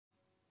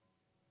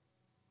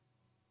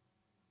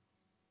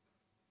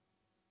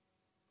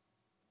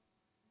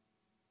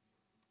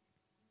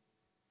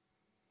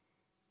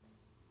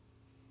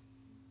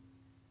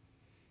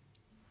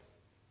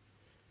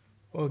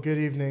Well, good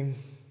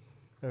evening,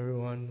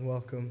 everyone.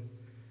 Welcome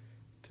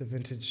to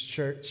Vintage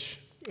Church.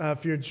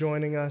 If you're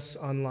joining us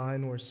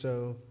online, we're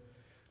so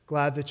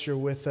glad that you're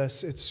with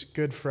us. It's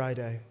Good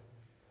Friday.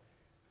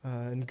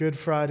 And Good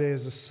Friday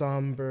is a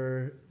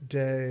somber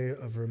day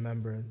of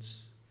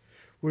remembrance.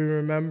 We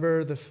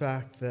remember the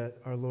fact that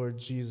our Lord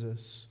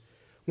Jesus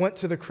went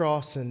to the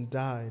cross and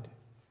died.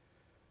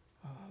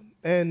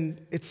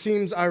 And it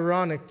seems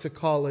ironic to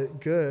call it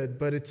good,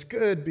 but it's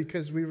good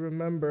because we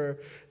remember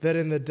that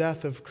in the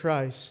death of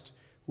Christ,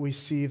 we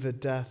see the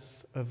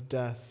death of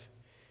death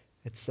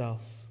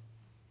itself.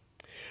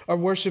 Our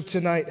worship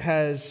tonight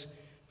has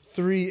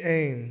three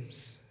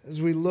aims.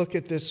 As we look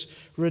at this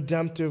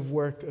redemptive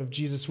work of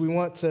Jesus, we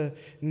want to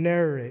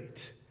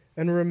narrate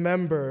and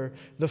remember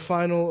the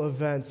final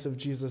events of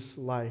Jesus'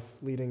 life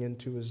leading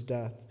into his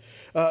death.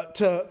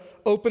 To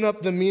open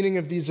up the meaning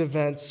of these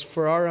events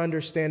for our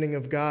understanding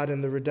of God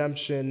and the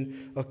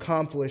redemption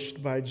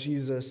accomplished by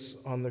Jesus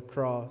on the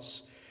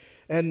cross.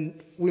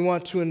 And we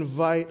want to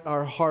invite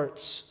our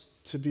hearts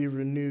to be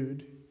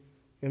renewed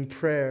in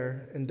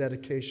prayer and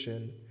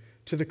dedication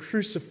to the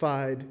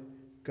crucified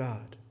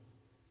God,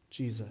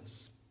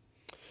 Jesus.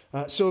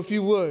 So if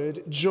you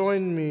would,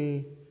 join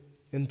me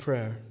in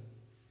prayer.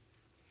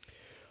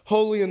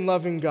 Holy and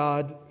loving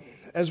God,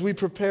 as we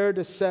prepare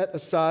to set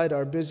aside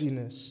our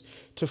busyness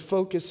to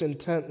focus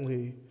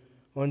intently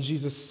on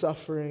Jesus'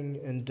 suffering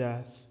and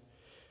death,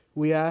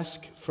 we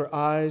ask for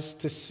eyes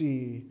to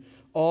see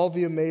all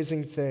the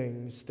amazing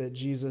things that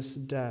Jesus'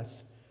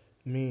 death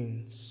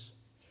means,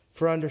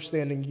 for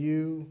understanding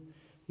you,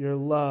 your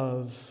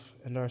love,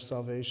 and our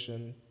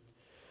salvation.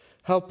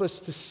 Help us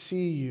to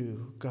see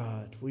you,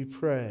 God, we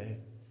pray,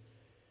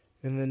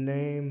 in the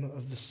name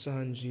of the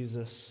Son,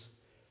 Jesus,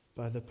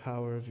 by the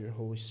power of your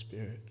Holy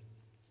Spirit.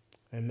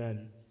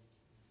 Amen.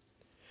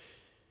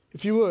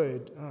 If you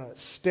would,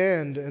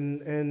 stand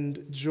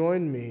and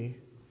join me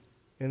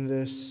in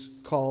this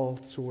call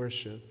to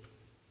worship.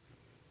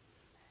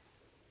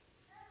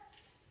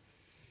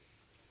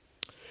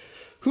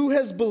 Who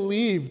has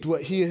believed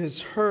what he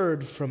has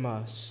heard from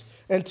us,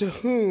 and to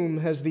whom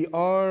has the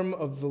arm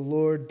of the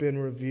Lord been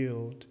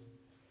revealed?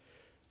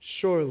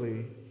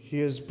 Surely he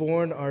has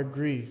borne our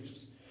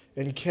griefs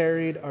and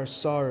carried our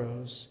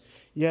sorrows,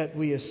 yet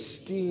we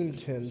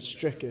esteemed him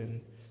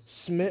stricken,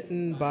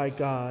 smitten by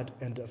God,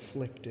 and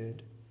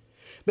afflicted.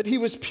 But he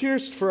was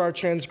pierced for our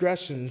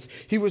transgressions.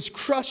 He was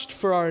crushed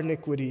for our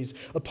iniquities.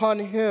 Upon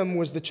him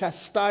was the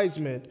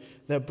chastisement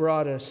that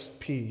brought us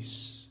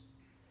peace.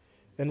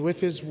 And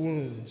with his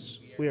wounds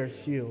we are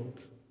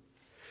healed.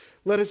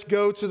 Let us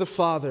go to the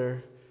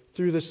Father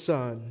through the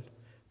Son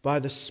by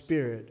the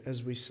Spirit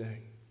as we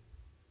sing.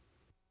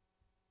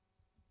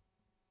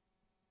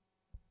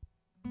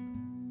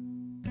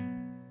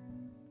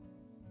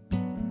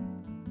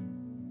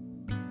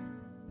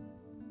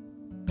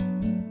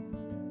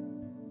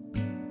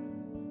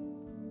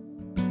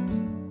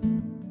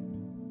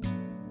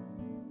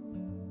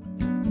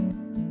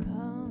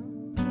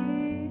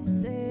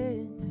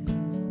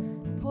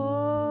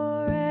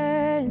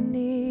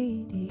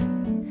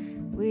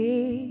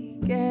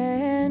 Weak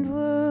and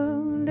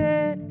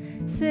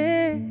wounded,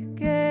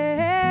 sick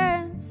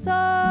and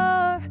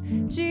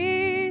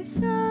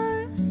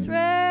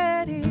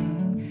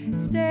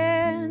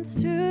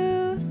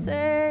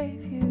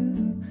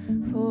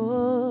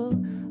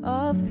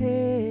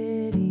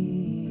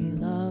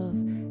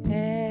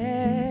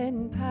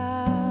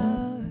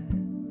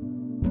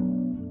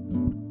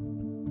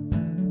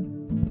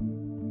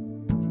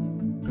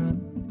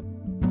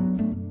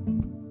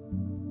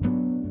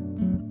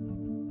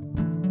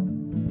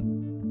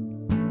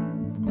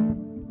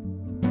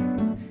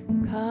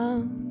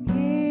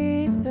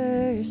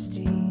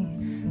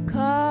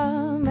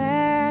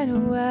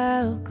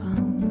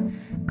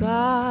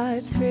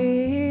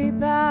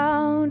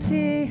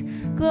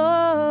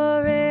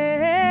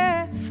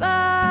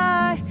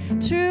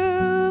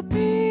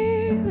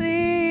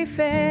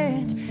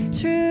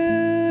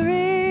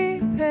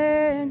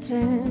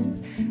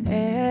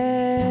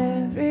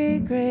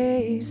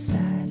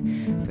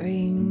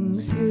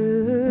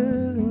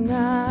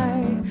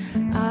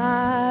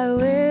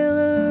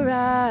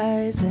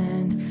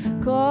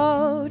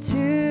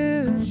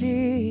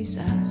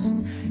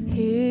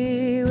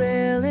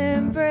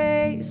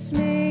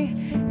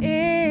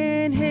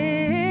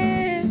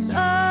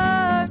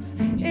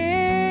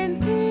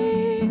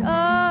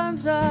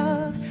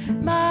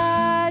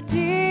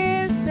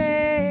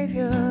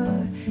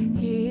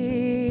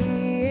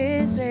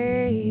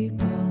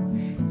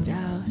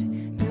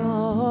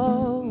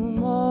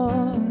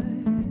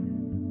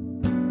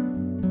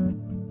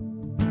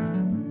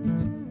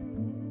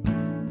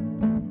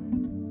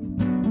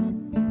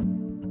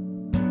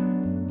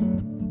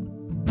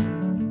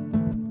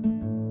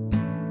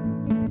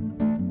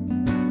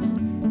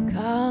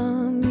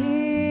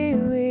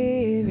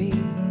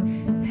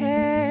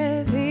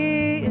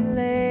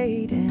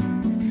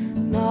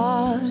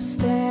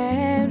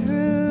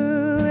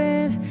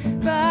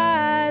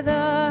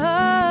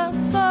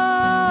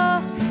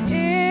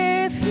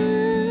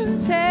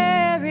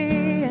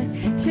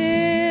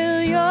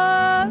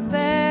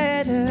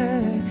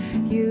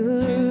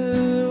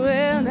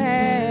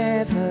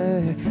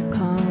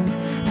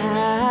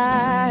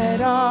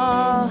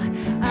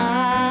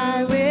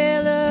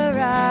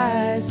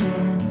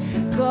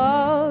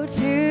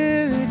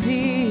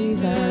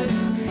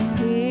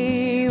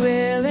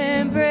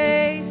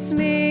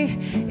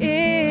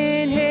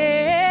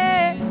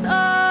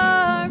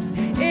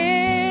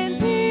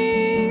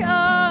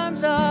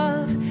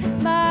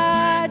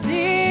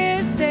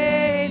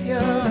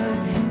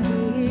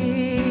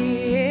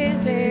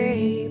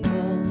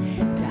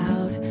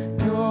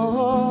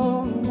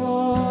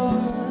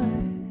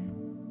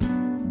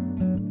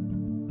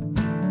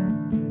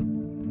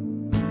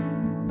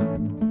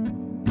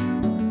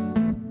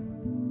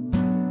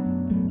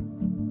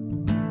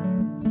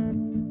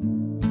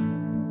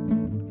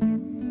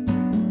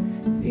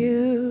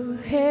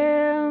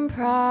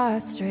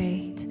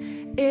prostrate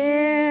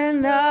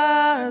in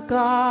the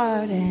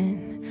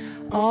garden,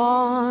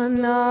 on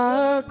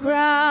the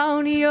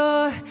ground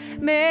your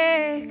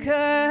maker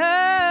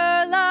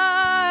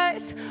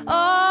lies,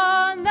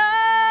 on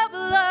the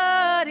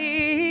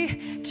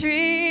bloody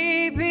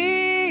tree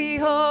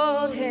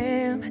behold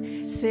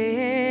him.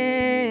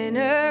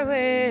 Sinner,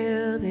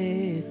 will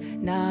this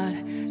not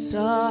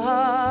suffice?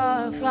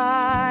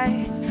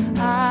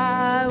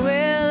 I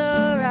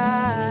will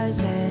arise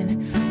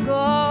and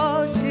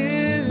go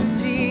to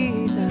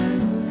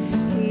Jesus.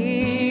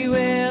 He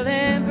will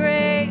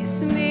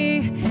embrace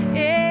me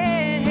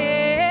in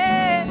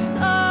his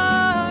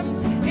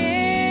arms,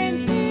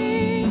 in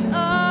the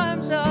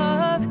arms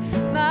of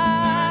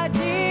my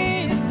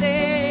dear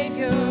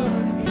Savior.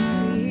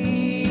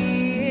 He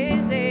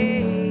is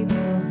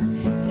able,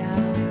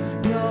 doubt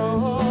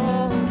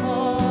no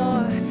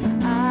more.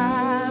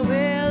 I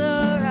will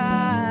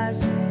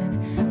arise and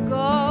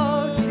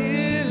go to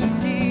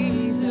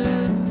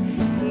Jesus.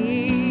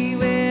 He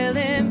will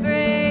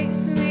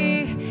embrace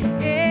me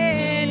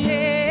in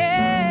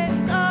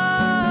his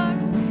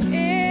arms,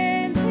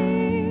 in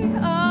the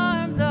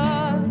arms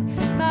of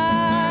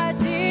my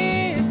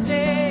dear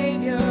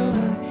Savior.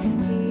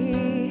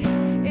 He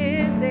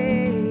is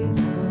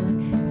able,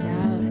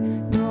 doubt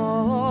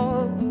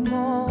no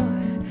more.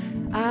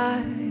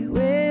 I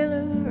will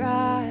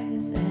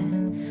arise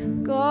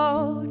and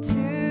go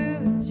to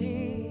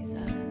Jesus.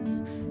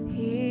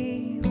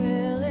 He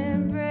will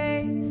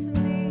embrace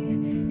me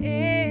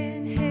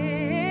in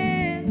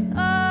his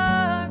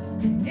arms,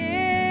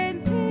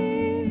 in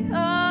the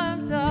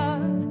arms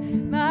of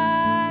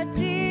my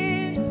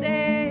dear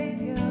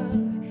Savior.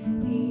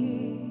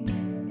 He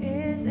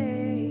is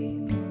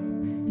able,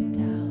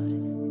 doubt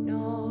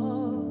no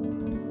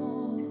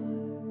more.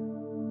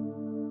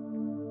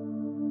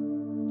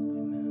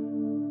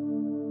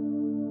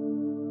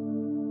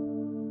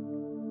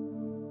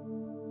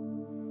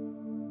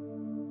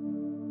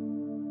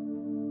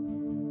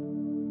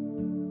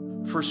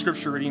 First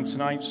scripture reading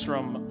tonight is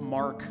from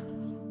Mark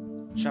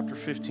chapter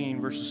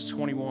 15, verses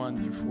 21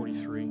 through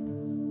 43.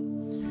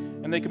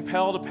 And they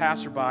compelled a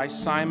passerby,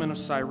 Simon of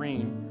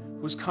Cyrene,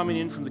 who was coming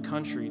in from the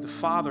country, the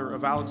father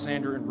of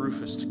Alexander and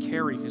Rufus, to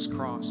carry his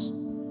cross.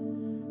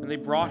 And they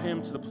brought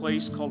him to the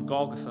place called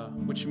Golgotha,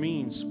 which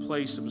means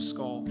place of a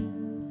skull.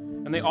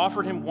 And they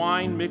offered him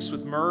wine mixed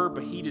with myrrh,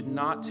 but he did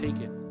not take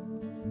it.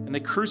 And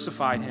they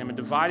crucified him and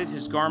divided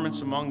his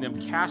garments among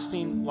them,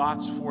 casting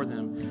lots for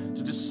them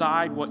to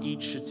decide what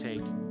each should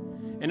take.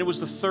 And it was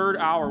the third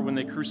hour when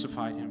they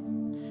crucified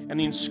him. And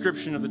the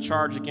inscription of the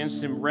charge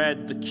against him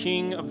read, "The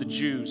King of the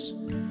Jews."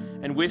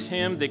 And with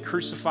him they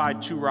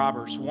crucified two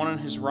robbers, one on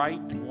his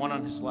right and one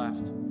on his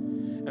left.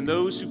 And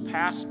those who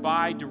passed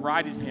by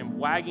derided him,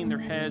 wagging their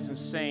heads and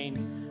saying,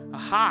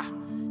 "Aha!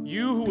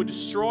 You who would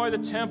destroy the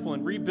temple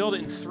and rebuild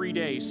it in 3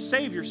 days,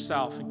 save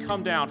yourself and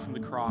come down from the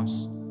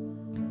cross."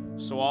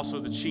 So also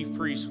the chief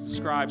priests with the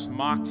scribes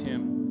mocked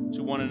him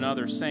to one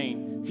another,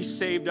 saying, "He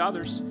saved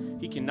others,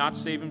 he cannot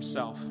save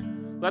himself.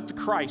 Let the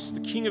Christ,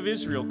 the King of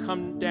Israel,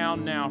 come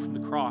down now from the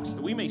cross,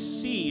 that we may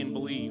see and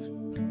believe."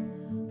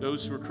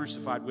 Those who were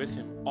crucified with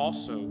him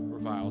also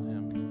reviled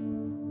him.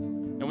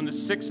 And when the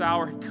 6th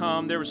hour had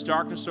come, there was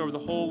darkness over the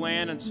whole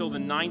land until the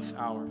 9th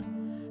hour.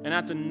 And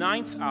at the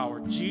 9th hour,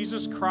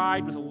 Jesus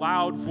cried with a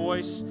loud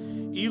voice,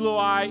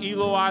 "Eloi,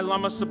 Eloi,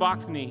 lama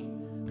sabachthani,"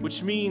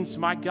 which means,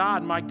 my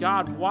God,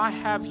 why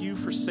have you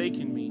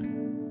forsaken me?"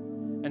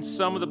 And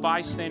some of the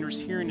bystanders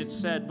hearing it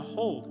said,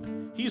 "Behold,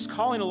 he is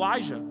calling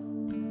Elijah."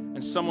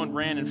 And someone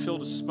ran and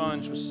filled a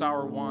sponge with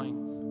sour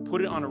wine,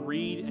 put it on a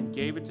reed, and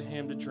gave it to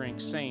him to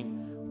drink, saying,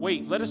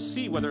 "Wait, let us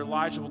see whether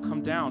Elijah will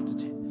come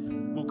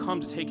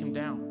to take him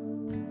down."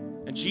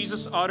 And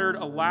Jesus uttered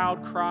a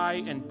loud cry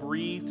and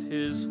breathed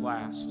his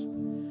last.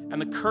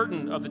 And the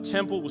curtain of the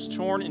temple was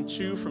torn in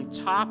two from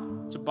top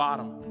to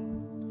bottom.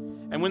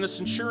 And when the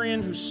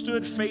centurion who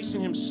stood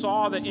facing him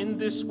saw that in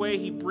this way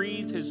he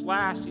breathed his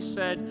last, he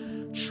said,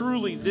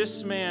 "Truly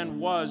this man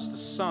was the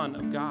Son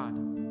of God."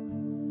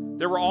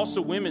 There were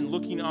also women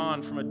looking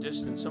on from a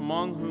distance,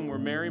 among whom were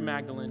Mary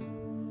Magdalene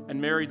and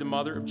Mary the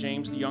mother of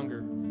James the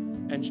younger,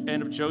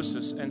 and of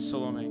Joseph and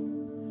Salome.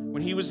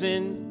 When he was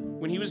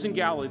in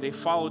Galilee, they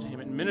followed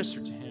him and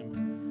ministered to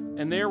him.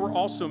 And there were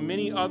also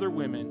many other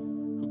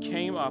women who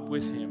came up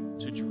with him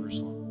to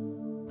Jerusalem.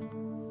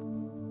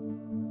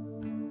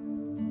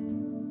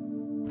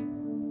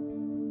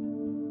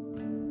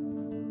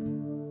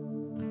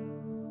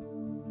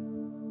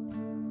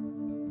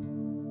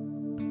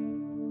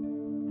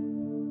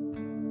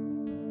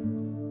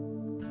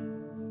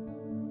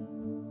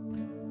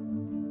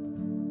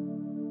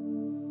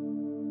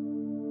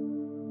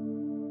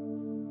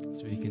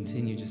 As we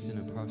continue just in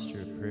a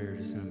posture of prayer,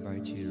 just going to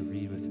invite you to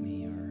read with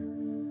me our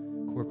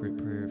corporate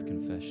prayer of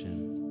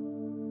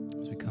confession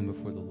as we come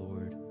before the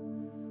Lord,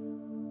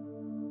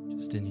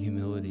 just in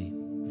humility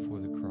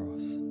before the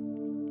cross.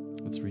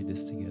 Let's read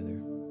this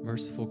together.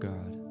 Merciful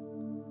God,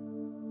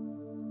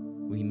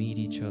 we meet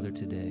each other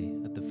today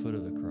at the foot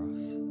of the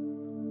cross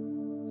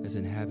as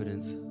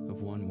inhabitants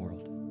of one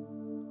world.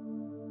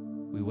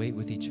 We wait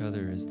with each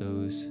other as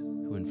those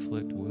who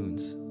inflict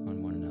wounds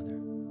on one another.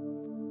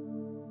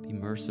 Be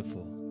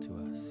merciful to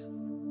us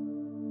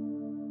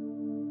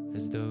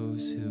as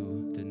those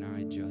who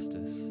deny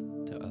justice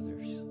to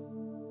others.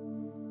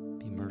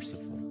 Be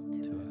merciful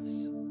to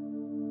us.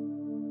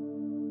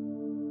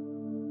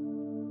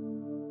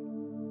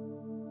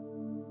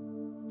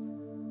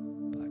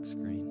 Black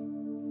screen.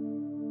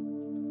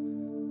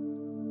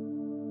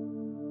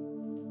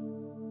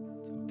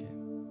 It's okay.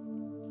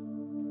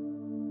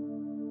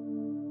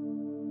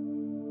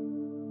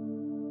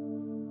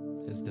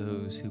 As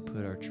those who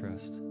put our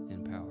trust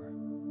in power,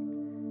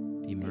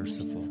 be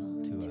merciful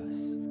to us.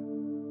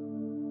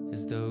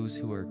 As those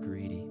who are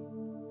greedy,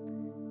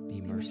 be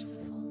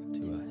merciful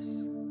to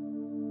us.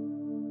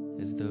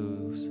 As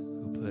those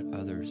who put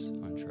others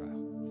on trial,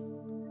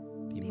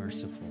 be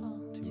merciful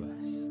to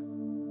us.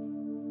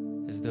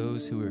 As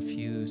those who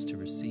refuse to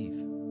receive,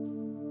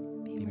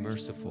 be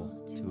merciful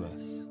to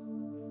us.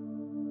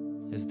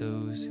 As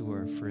those who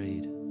are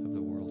afraid of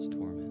the world's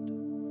torment,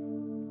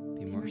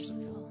 be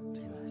merciful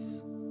to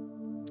us.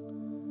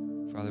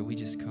 Father, we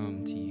just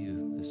come to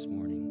you this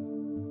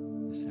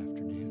morning, this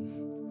afternoon,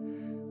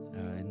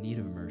 in need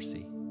of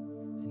mercy,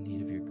 in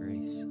need of your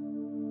grace.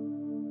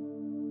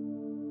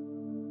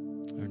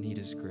 Our need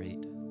is great,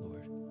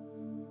 Lord.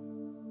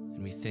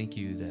 And we thank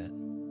you that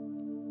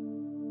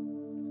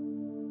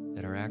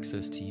our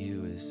access to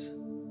you is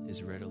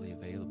readily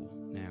available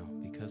now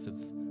because of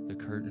the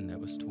curtain that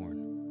was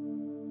torn.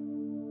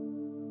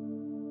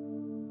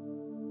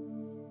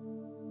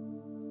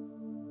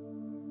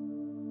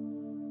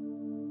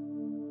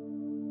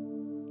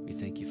 We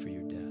thank you for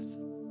your death.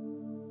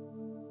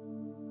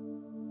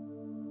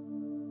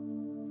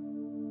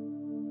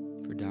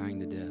 For dying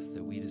the death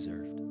that we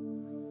deserved,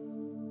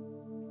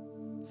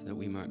 so that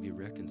we might be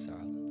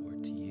reconciled,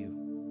 Lord, to you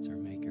as our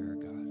Maker, our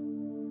God,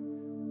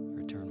 our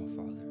eternal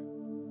Father.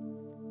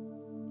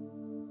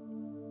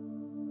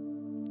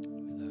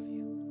 We love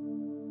you.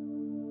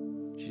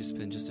 Would you just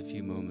spend just a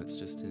few moments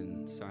just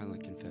in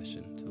silent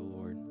confession to the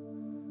Lord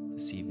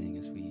this evening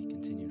as we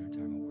continue in our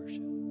time of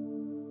worship?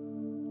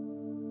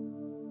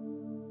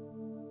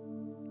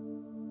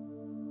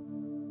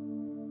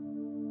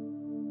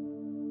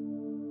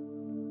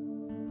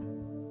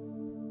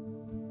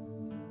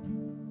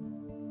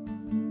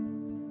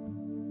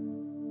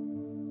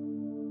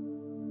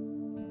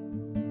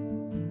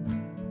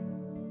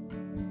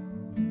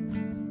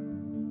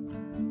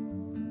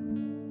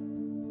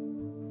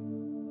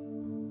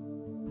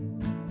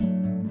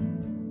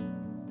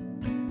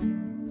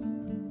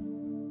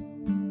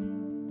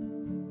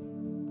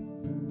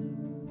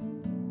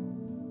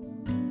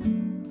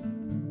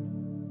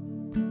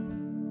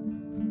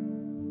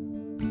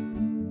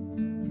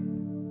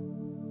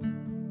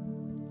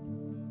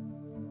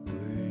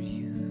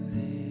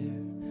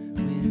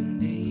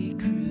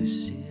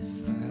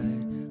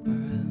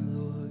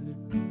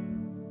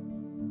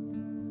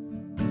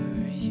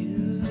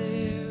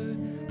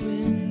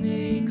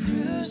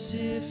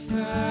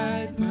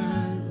 crucified,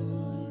 my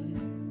Lord.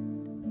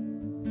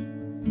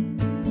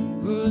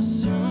 Well,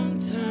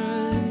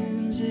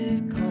 sometimes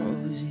it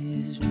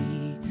causes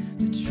me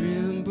to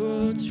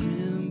tremble,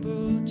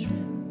 tremble,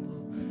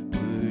 tremble.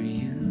 Were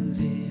you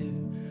there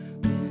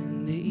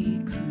when they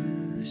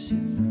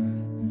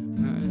crucified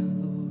my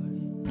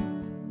Lord?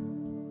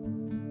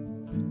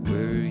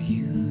 Were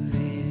you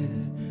there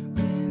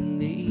when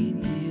they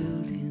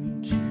nailed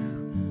him to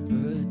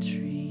a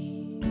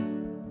tree?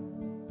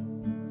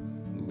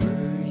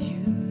 Were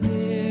you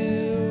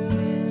there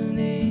when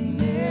they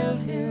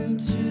nailed him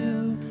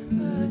to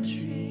a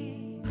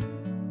tree?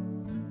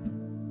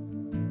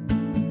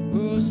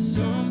 Oh,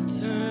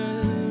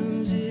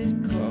 sometimes it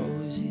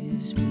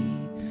causes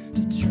me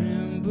to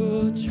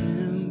tremble,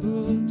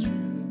 tremble,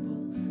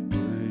 tremble.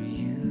 Were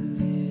you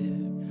there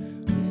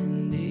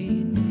when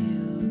they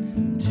nailed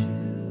him to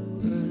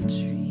a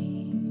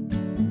tree?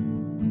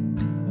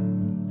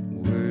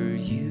 Were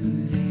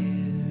you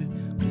there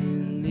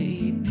when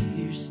they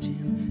pierced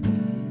him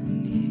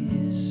in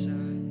his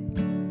side?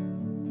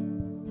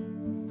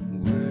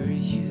 Were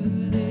you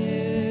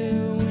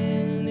there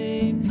when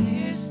they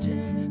pierced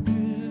him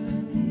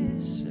through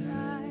his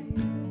side?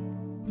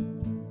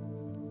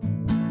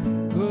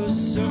 Oh,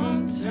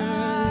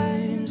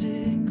 sometimes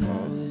it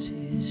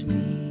causes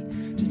me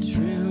to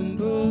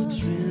tremble,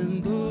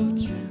 tremble,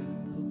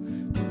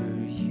 tremble.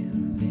 Were you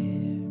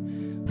there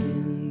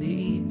when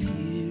they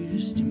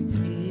pierced him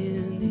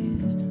in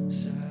his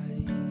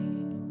side?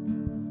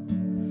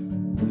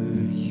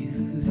 Were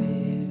you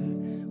there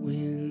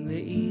when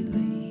they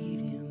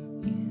laid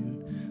him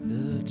in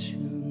the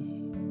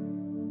tomb?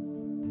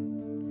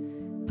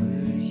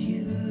 Were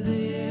you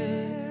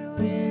there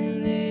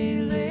when they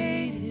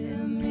laid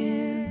him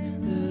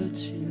in the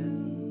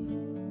tomb?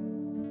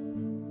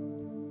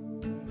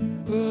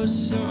 Oh,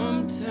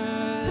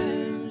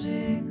 sometimes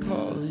it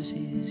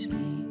causes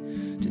me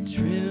to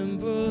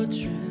tremble,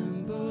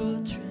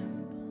 tremble,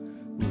 tremble.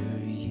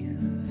 Were you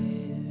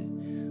there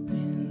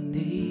when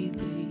they laid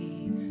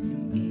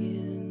him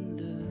in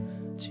the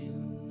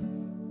tomb?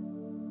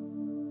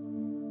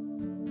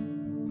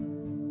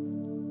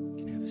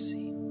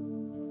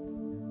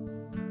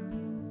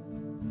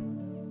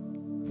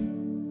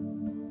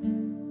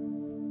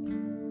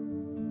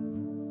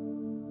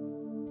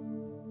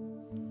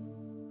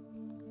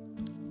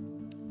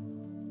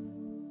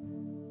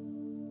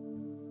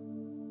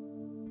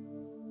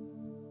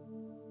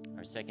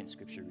 Our second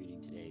scripture reading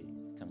today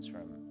comes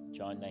from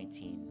John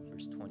 19,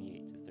 verse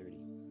 28 to 30.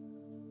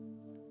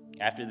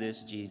 After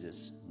this,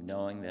 Jesus,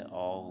 knowing that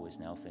all was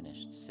now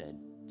finished, said,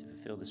 to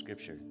fulfill the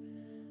scripture,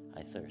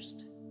 I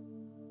thirst.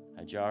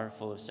 A jar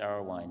full of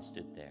sour wine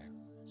stood there.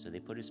 So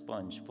they put a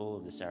sponge full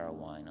of the sour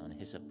wine on a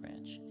hyssop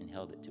branch and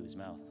held it to his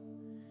mouth.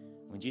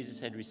 When Jesus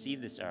had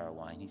received the sour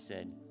wine, he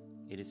said,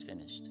 It is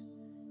finished.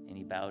 And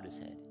he bowed his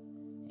head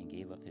and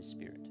gave up his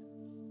spirit.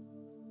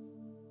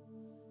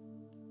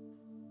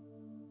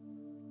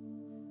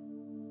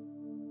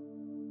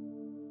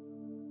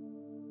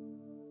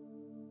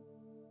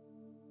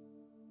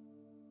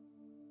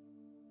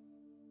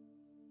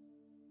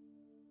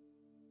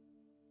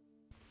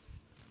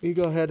 You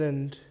go ahead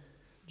and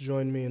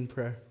join me in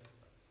prayer.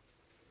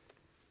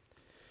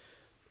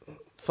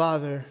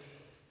 Father,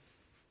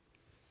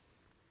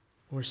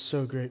 we're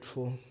so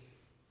grateful.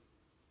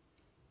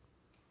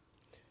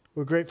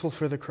 We're grateful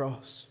for the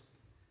cross.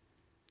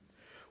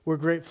 We're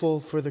grateful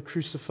for the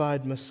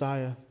crucified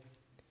Messiah,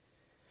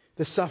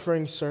 the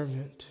suffering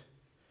servant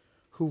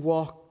who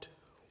walked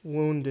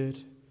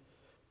wounded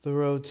the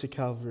road to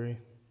Calvary.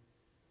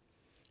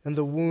 And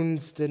the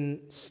wounds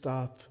didn't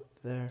stop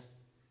there.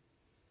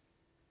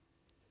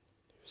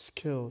 He was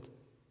killed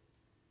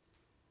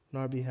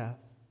on our behalf.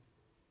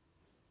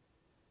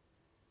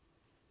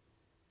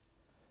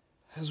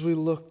 As we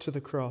look to the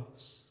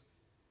cross,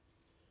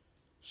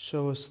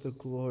 show us the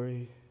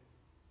glory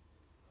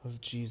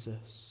of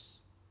Jesus,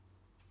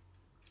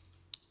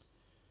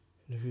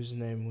 in whose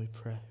name we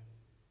pray.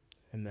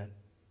 Amen.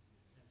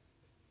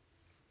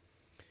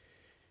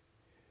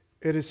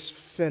 It is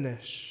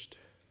finished.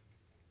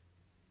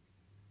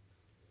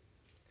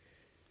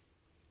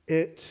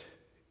 It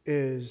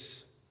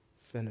is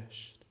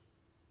finished.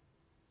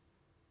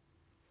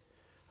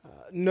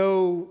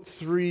 No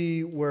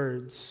three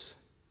words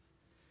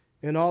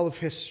in all of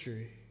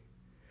history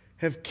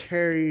have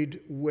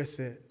carried with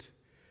it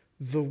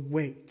the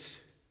weight,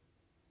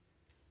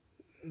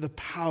 the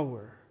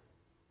power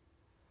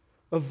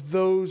of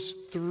those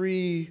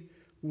three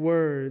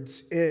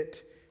words.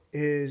 It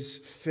is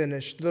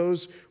finished.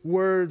 Those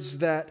words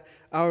that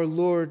our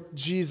Lord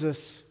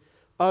Jesus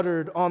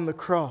uttered on the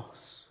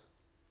cross.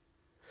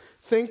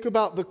 Think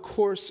about the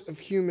course of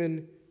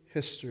human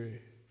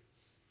history.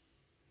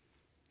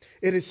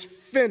 It is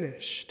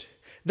finished.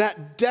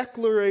 That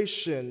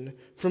declaration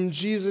from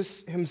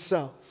Jesus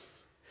himself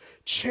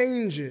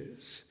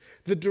changes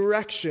the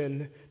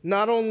direction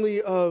not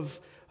only of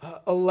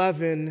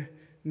 11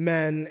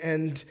 men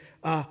and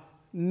a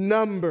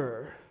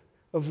number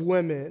of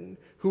women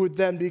who would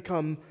then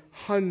become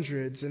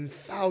hundreds and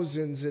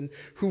thousands, and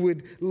who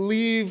would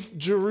leave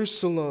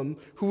Jerusalem,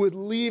 who would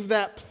leave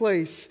that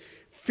place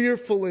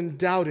fearful and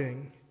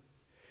doubting,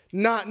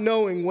 not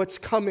knowing what's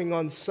coming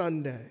on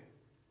Sunday.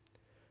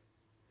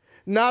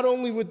 Not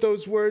only would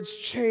those words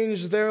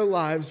change their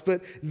lives,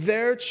 but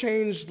their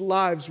changed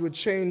lives would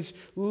change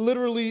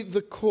literally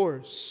the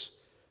course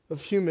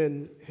of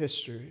human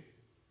history.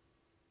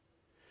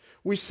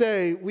 We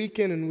say week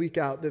in and week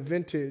out that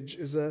Vintage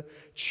is a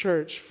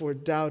church for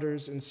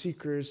doubters and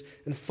seekers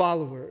and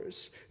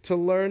followers to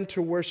learn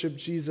to worship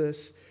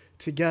Jesus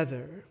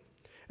together.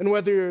 And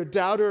whether you're a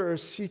doubter or a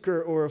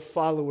seeker or a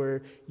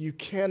follower, you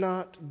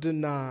cannot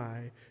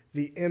deny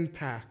the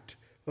impact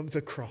of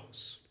the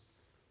cross,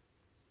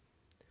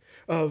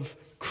 of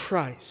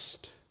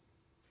Christ,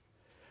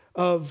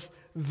 of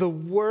the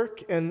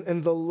work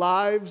and the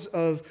lives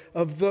of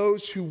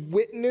those who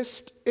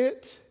witnessed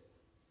it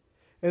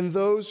and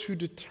those who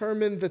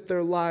determined that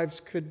their lives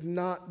could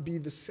not be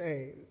the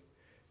same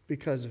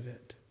because of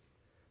it.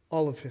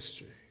 All of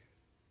history.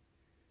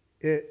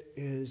 It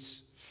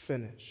is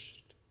finished.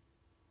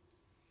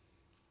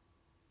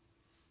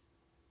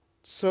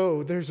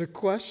 So there's a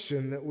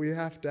question that we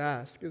have to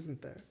ask,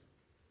 isn't there?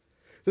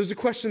 There's a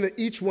question that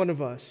each one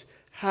of us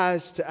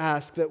has to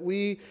ask, that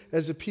we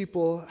as a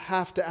people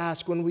have to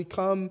ask when we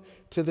come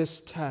to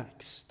this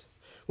text,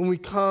 when we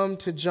come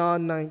to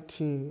John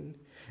 19,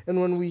 and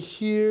when we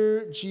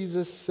hear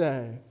Jesus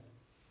say,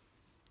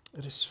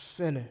 it is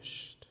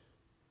finished.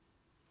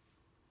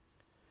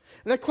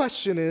 And that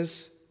question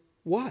is,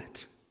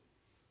 what?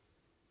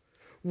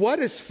 What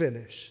is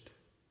finished?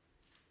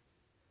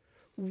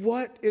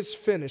 What is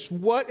finished?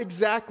 What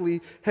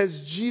exactly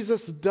has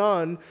Jesus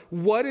done?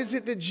 What is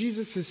it that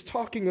Jesus is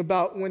talking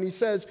about when he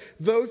says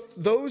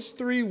those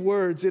three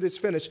words, it is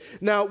finished?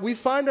 Now, we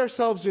find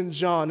ourselves in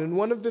John, and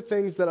one of the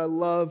things that I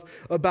love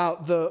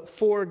about the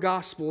four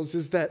Gospels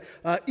is that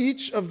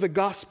each of the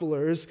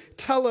Gospelers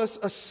tell us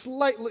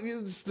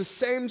it's the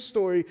same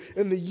story,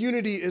 and the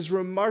unity is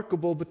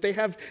remarkable, but they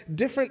have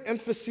different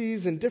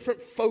emphases and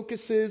different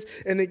focuses,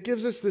 and it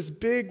gives us this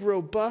big,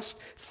 robust,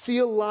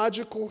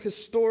 theological,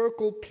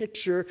 historical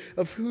picture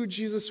of who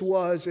Jesus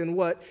was and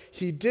what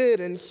he did.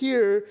 And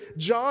here,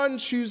 John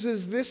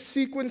chooses this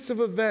sequence of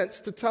events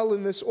to tell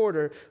in this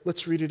order.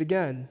 Let's read it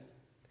again.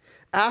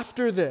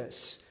 After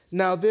this,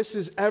 Now, this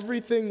is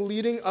everything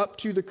leading up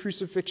to the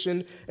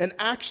crucifixion and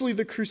actually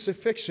the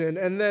crucifixion.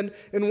 And then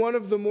in one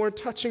of the more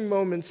touching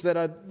moments that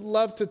I'd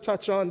love to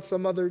touch on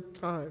some other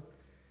time,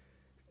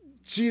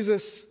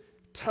 Jesus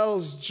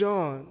tells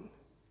John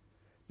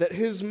that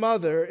his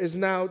mother is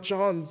now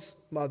John's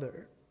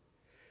mother.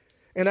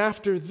 And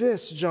after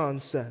this, John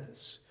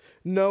says,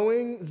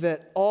 knowing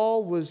that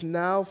all was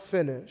now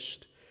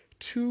finished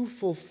to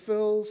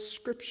fulfill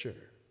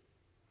Scripture,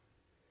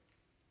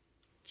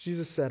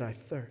 Jesus said, I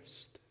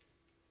thirst.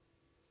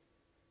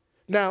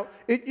 Now,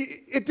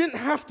 it didn't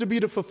have to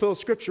be to fulfill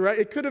Scripture, right?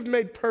 It could have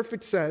made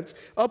perfect sense.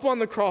 Up on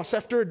the cross,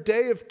 after a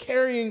day of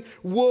carrying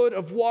wood,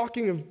 of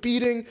walking, of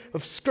beating,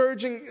 of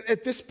scourging,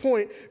 at this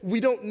point, we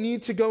don't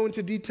need to go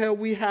into detail.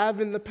 We have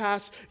in the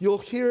past. You'll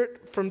hear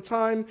it from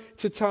time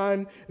to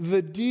time,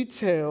 the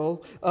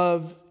detail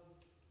of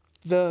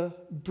the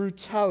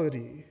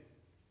brutality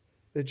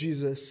that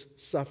Jesus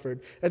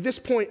suffered. At this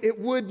point, it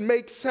would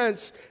make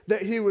sense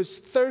that he was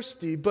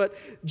thirsty, but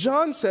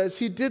John says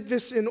he did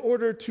this in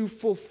order to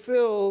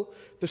fulfill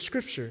the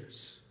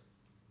Scriptures.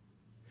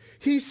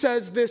 He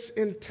says this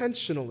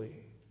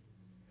intentionally.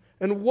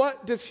 And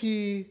what does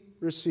he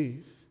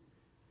receive?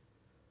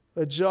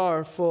 A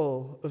jar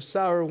full of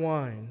sour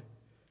wine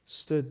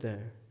stood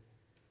there.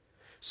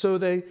 So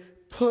they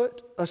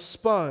put a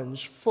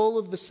sponge full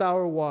of the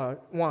sour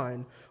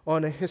wine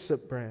on a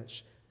hyssop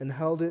branch and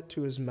held it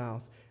to his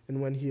mouth. And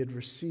when he had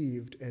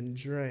received and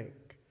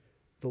drank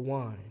the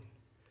wine,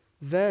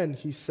 then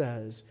he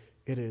says,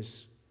 it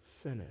is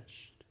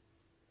finished.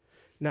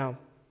 Now,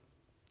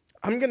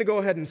 I'm going to go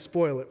ahead and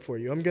spoil it for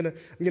you. I'm going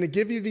to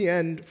give you the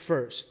end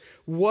first.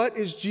 What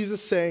is Jesus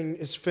saying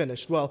is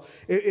finished? Well,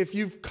 if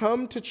you've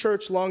come to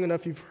church long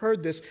enough, you've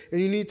heard this,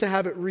 and you need to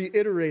have it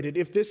reiterated.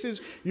 If this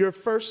is your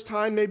first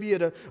time, maybe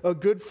at a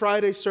Good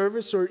Friday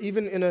service or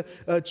even in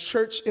a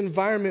church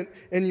environment,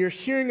 and you're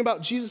hearing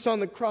about Jesus on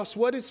the cross,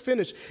 what is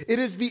finished? It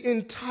is the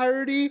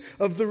entirety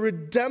of the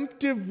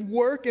redemptive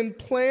work and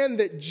plan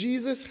that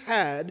Jesus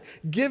had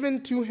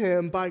given to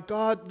him by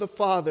God the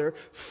Father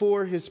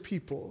for his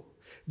people.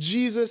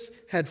 Jesus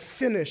had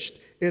finished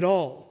it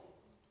all.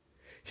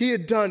 He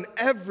had done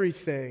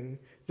everything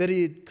that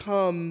he had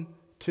come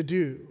to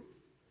do.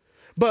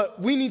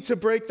 But we need to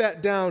break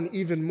that down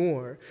even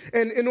more.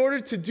 And in order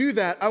to do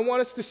that, I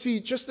want us to see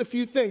just a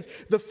few things.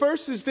 The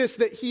first is this,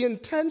 that he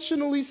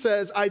intentionally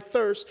says, I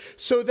thirst,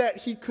 so that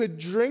he could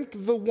drink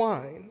the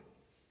wine.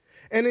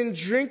 And in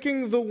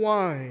drinking the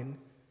wine,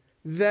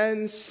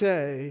 then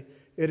say,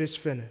 it is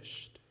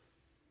finished.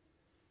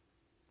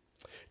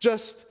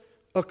 Just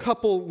a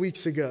couple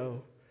weeks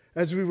ago,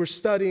 as we were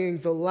studying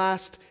the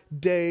last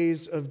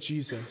days of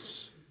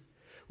Jesus,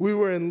 we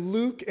were in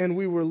Luke and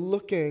we were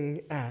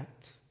looking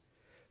at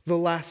the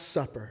Last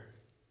Supper.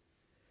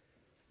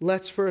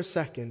 Let's for a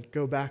second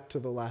go back to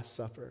the Last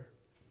Supper.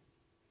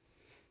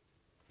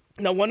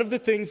 Now, one of the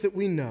things that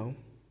we know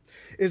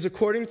is,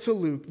 according to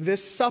Luke,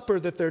 this supper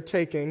that they're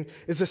taking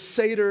is a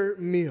Seder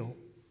meal.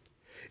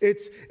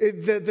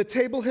 The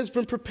table has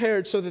been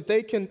prepared so that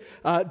they can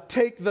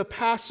take the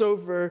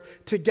Passover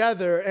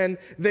together, and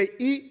they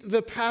eat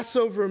the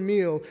Passover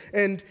meal,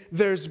 and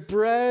there's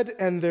bread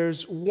and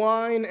there's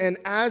wine, and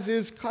as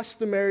is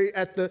customary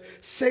at the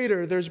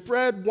Seder, there's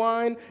bread,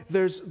 wine,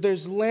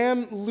 there's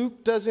lamb.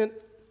 Luke doesn't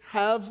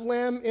have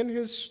lamb in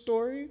his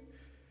story,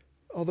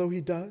 although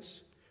he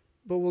does,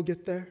 but we'll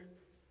get there.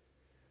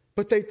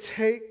 But they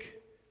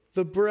take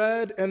the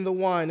bread and the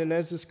wine, and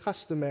as is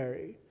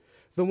customary,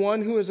 the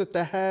one who is at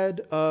the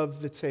head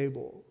of the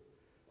table,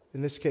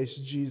 in this case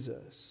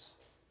Jesus,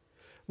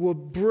 will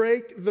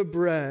break the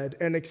bread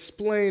and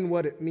explain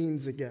what it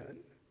means again.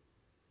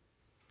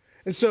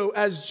 And so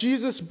as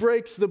Jesus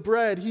breaks the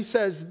bread, he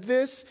says,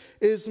 this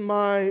is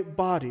my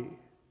body.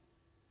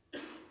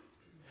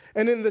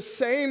 And in the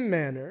same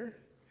manner,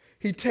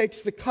 he takes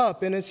the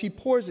cup, and as he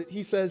pours it,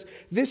 he says,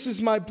 this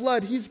is my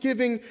blood. He's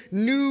giving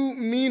new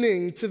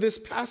meaning to this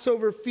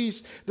Passover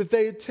feast that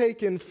they had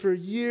taken for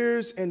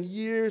years and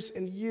years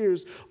and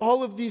years.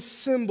 All of these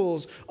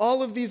symbols,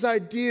 all of these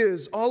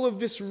ideas, all of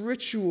this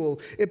ritual,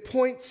 it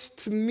points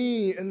to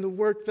me and the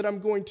work that I'm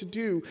going to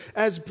do.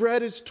 As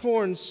bread is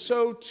torn,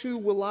 so too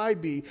will I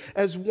be.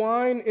 As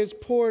wine is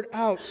poured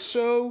out,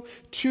 so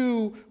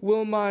too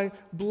will my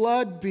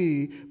blood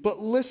be. But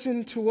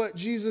listen to what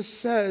Jesus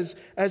says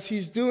as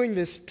he's doing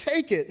this.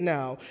 Take it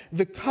now,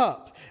 the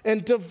cup,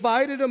 and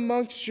divide it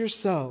amongst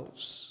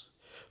yourselves.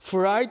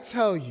 For I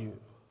tell you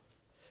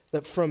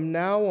that from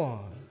now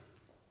on,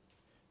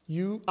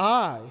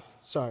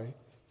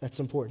 that's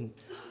important.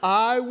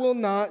 I will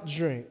not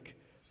drink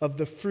of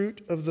the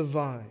fruit of the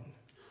vine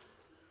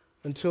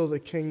until the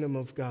kingdom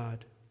of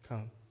God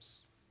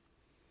comes.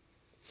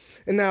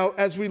 And now,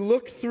 as we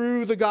look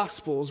through the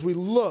Gospels, we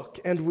look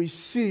and we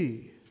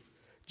see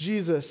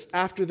Jesus,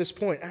 after this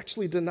point,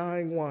 actually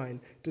denying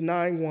wine,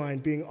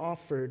 being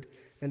offered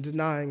and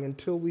denying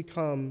until we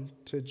come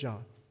to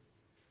John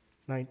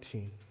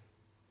 19.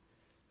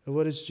 And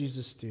what does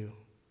Jesus do?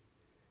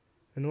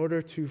 In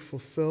order to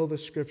fulfill the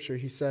Scripture,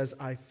 he says,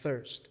 I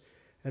thirst.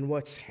 And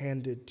what's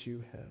handed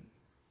to him?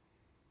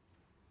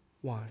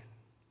 wine.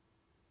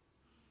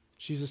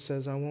 Jesus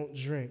says, I won't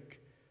drink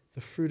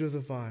the fruit of the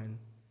vine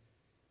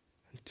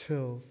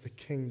until the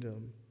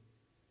kingdom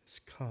has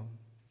come.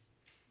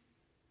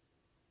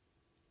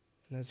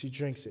 And as he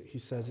drinks it, he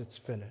says, it's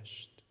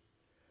finished.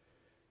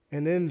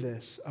 And in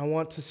this, I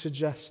want to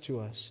suggest to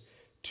us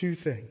two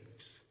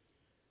things.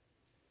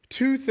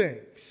 Two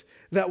things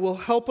that will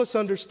help us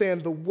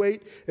understand the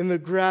weight and the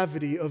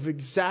gravity of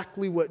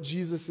exactly what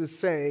Jesus is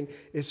saying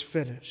is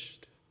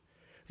finished.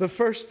 The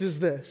first is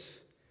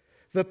this: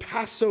 the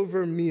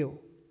Passover meal.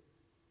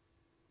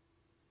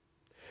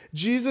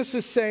 Jesus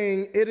is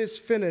saying it is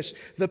finished.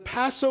 The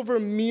Passover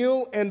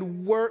meal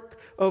and work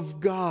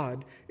of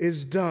God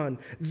is done.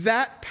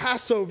 That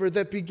Passover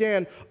that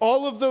began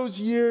all of those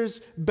years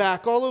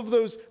back, all of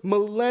those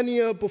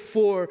millennia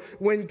before,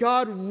 when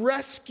God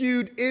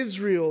rescued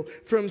Israel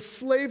from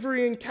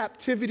slavery and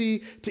captivity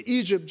to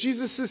Egypt.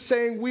 Jesus is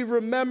saying we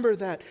remember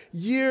that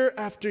year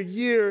after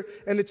year,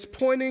 and it's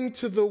pointing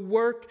to the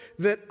work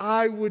that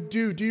I would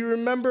do. Do you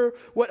remember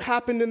what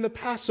happened in the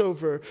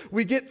Passover?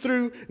 We get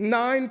through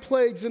 9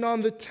 plagues, and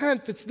on the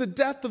 10th, it's the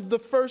death of the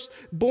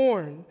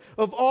firstborn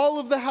of all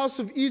of the house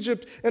of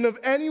Egypt and of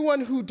anyone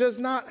who does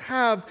not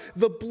have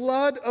the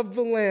blood of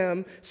the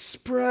lamb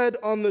spread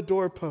on the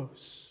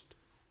doorpost.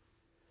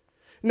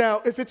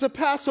 Now, if it's a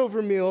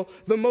Passover meal,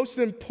 the most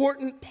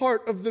important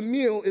part of the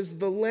meal is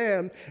the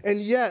lamb, and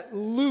yet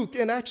Luke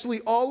and actually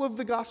all of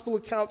the gospel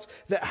accounts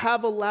that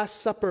have a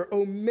Last Supper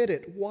omit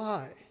it.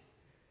 Why?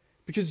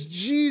 Because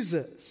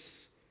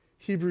Jesus,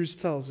 Hebrews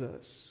tells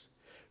us,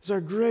 is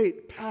our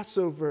great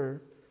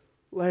Passover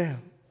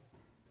lamb.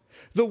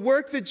 The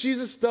work that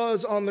Jesus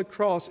does on the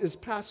cross is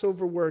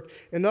Passover work.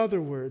 In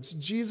other words,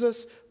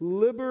 Jesus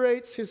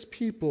liberates his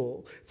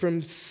people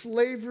from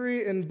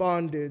slavery and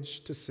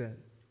bondage to sin.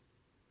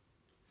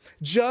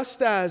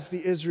 Just as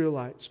the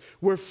Israelites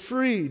were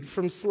freed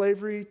from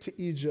slavery to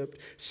Egypt,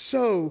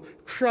 so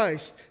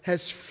Christ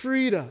has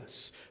freed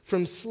us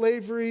from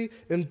slavery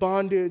and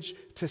bondage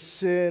to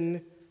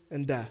sin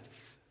and death.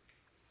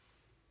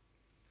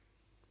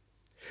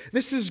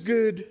 This is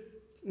good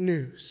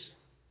news.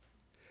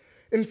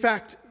 In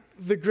fact,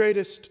 the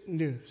greatest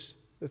news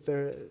that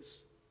there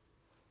is.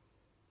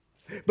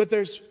 But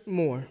there's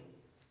more.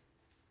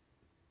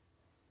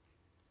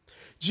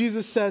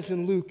 Jesus says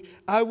in Luke,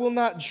 I will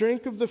not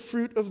drink of the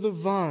fruit of the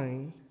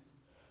vine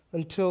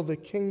until the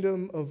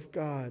kingdom of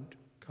God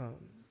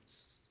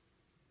comes.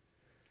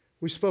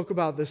 We spoke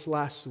about this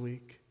last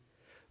week.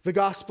 The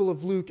Gospel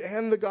of Luke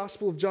and the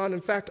Gospel of John,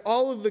 in fact,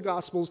 all of the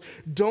Gospels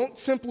don't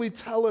simply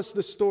tell us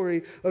the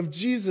story of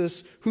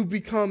Jesus who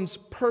becomes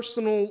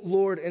personal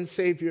Lord and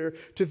Savior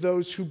to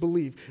those who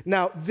believe.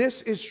 Now,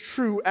 this is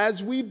true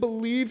as we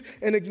believe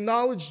and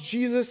acknowledge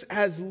Jesus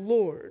as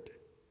Lord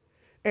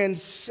and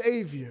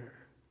Savior.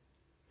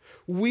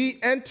 We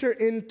enter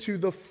into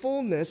the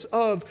fullness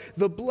of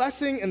the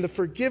blessing and the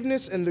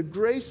forgiveness and the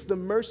grace, the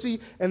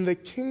mercy, and the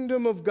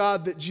kingdom of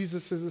God that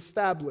Jesus has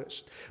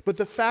established. But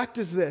the fact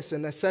is this,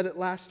 and I said it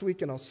last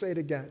week and I'll say it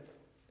again.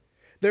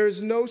 There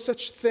is no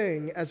such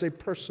thing as a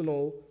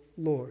personal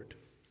Lord.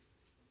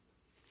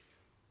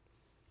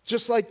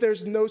 Just like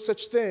there's no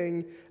such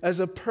thing as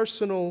a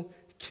personal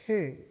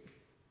king.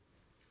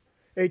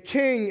 A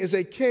king is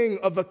a king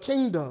of a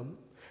kingdom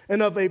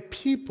and of a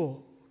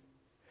people.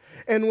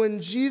 And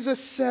when Jesus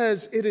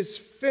says it is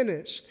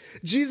finished,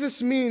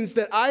 Jesus means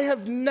that I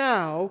have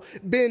now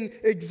been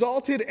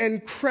exalted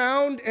and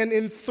crowned and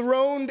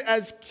enthroned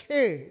as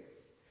king.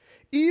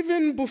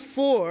 Even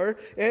before,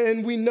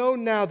 and we know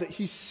now that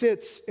he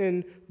sits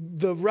in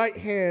the right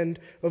hand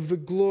of the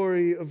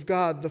glory of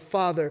God the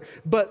Father.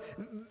 But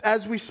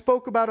as we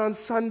spoke about on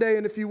Sunday,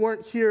 and if you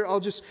weren't here, I'll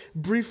just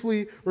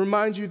briefly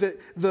remind you that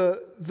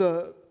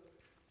the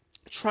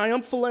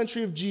triumphal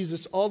entry of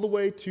Jesus all the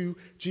way to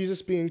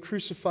Jesus being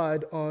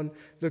crucified on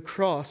the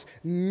cross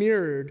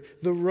mirrored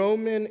the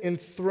Roman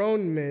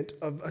enthronement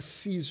of a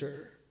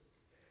Caesar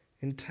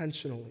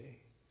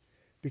intentionally,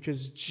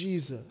 because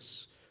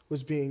Jesus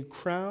was being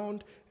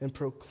crowned and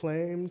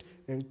proclaimed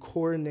and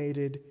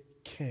coronated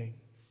king.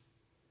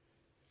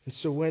 And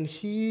so when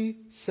he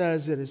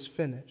says it is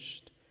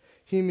finished,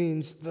 he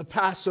means the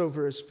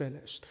Passover is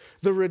finished.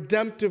 The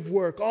redemptive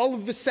work, all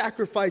of the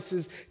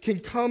sacrifices can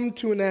come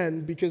to an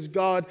end because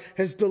God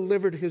has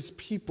delivered his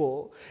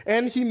people.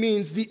 And he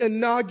means the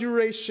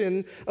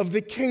inauguration of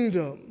the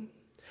kingdom,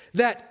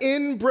 that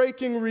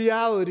in-breaking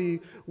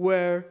reality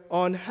where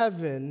on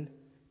heaven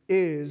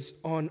is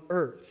on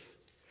earth,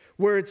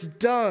 where it's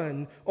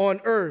done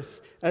on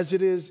earth as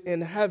it is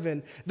in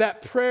heaven.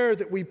 That prayer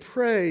that we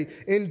pray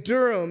in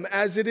Durham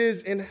as it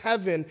is in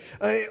heaven,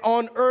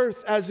 on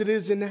earth as it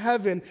is in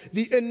heaven.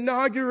 The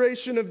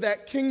inauguration of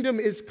that kingdom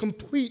is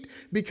complete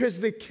because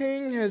the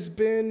king has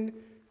been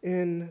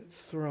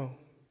enthroned.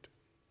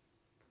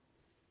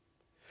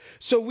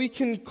 So we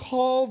can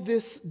call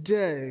this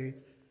day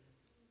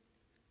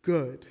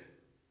good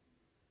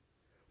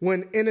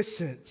when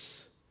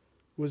innocence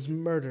was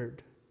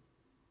murdered.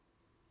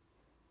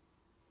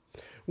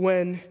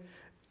 When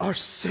our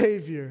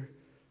Savior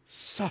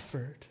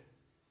suffered.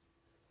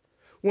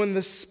 when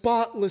the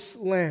spotless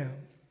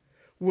lamb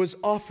was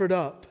offered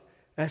up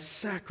as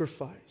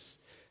sacrifice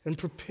and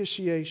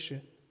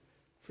propitiation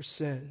for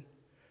sin,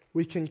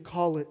 we can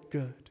call it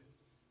good.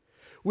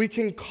 We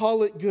can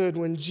call it good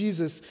when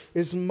Jesus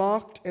is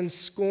mocked and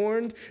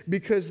scorned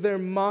because their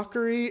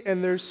mockery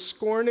and their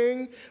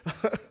scorning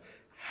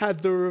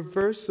had the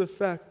reverse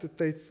effect that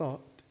they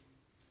thought.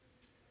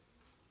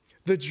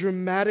 The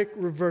dramatic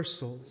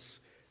reversals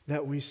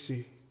that we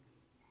see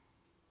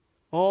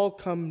all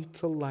come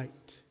to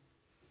light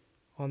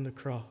on the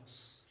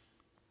cross.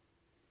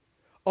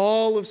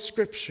 All of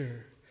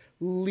Scripture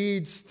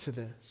leads to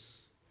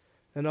this,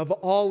 and of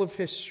all of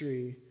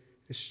history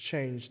is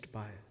changed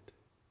by it.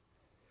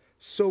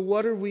 So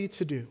what are we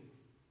to do?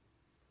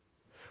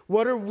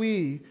 What are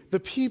we,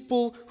 the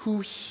people who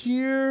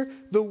hear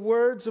the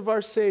words of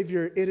our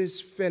Savior, "It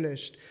is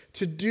finished,"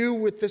 to do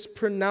with this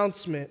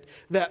pronouncement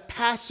that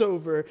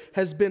Passover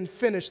has been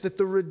finished, that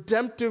the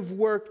redemptive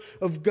work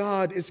of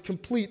God is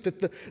complete, that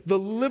the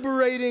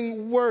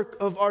liberating work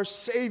of our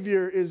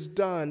Savior is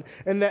done,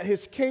 and that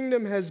His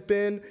kingdom has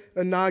been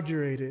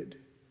inaugurated?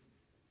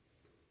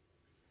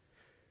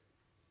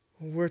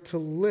 We're to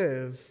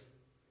live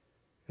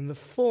in the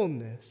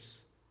fullness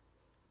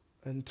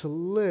and to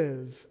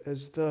live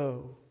as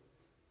though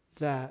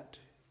that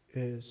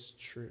is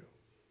true.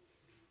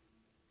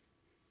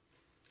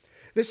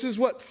 This is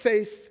what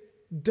faith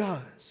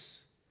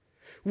does.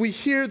 We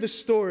hear the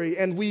story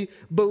and we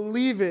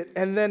believe it,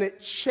 and then it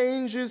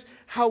changes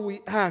how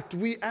we act.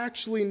 We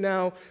actually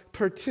now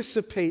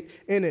participate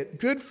in it.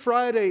 Good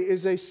Friday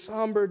is a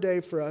somber day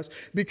for us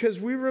because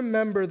we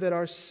remember that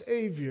our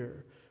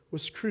Savior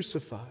was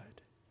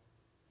crucified.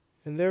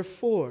 And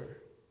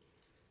therefore,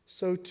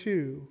 so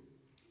too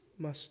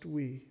must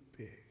we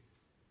be.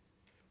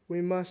 We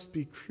must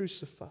be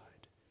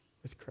crucified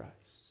with Christ,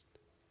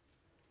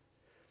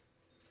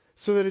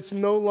 so that it's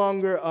no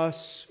longer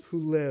us who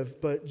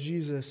live, but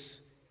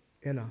Jesus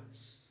in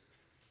us.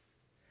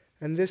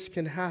 And this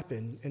can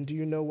happen, and do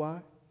you know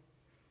why?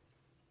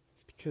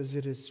 Because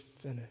it is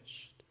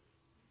finished.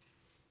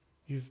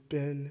 You've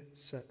been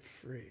set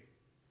free.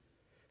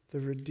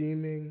 The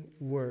redeeming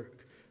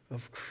work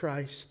of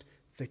Christ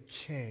the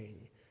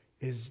King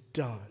is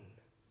done.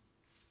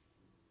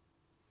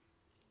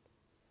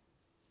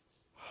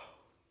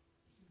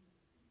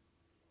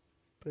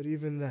 But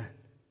even then,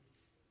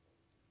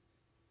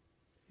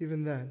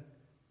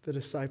 the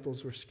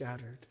disciples were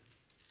scattered.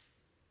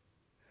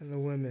 And the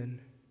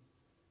women,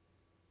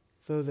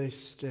 though they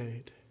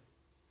stayed,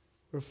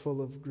 were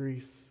full of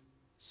grief,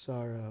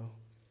 sorrow,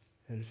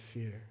 and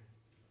fear.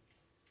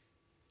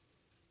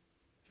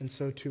 And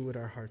so too would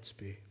our hearts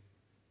be.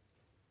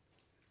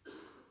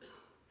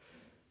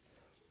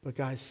 But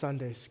guys,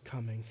 Sunday's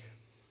coming.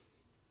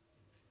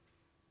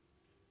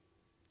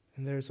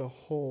 And there's a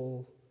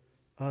whole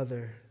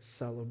other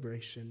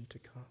celebration to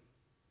come.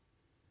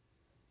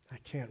 I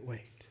can't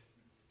wait.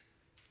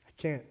 I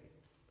can't.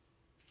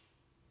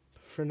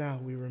 But for now,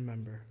 we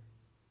remember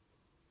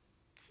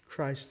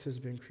Christ has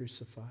been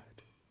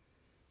crucified,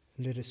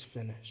 and it is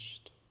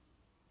finished.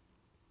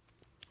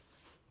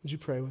 Would you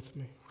pray with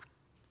me?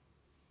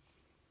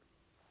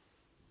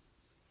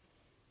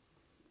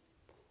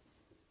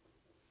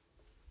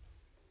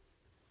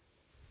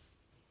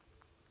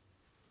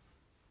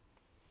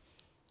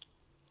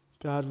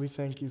 God, we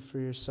thank you for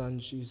your Son,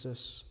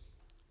 Jesus,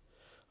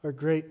 our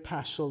great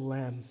paschal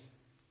lamb,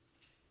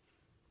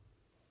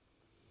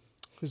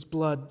 whose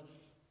blood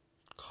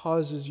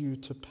causes you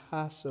to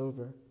pass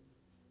over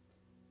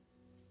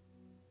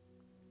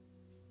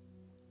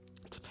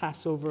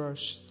our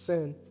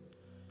sin,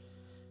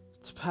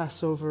 to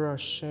pass over our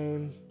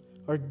shame,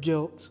 our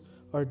guilt,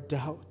 our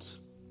doubt.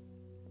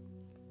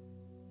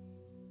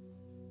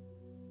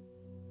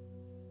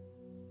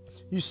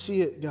 You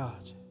see it,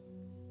 God.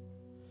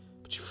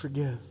 You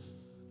forgive.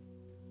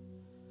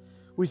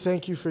 We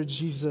thank you for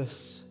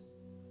Jesus,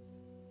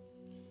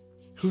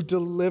 who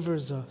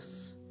delivers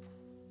us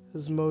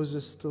as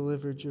Moses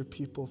delivered your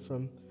people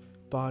from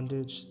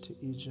bondage to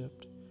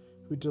Egypt,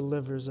 who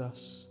delivers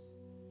us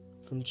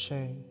from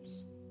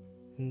chains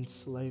and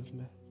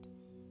enslavement,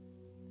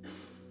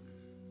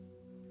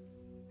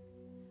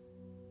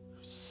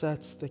 who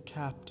sets the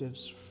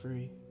captives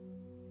free.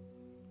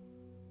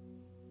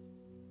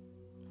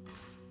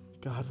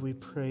 God, we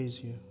praise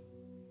you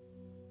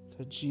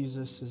that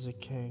Jesus is a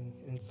king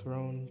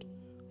enthroned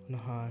on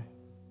high.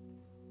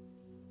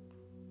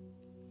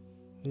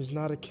 He's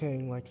not a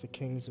king like the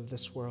kings of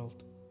this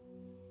world,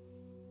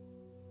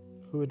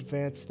 who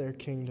advance their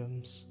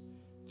kingdoms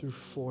through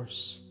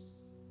force,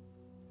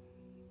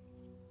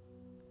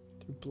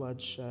 through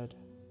bloodshed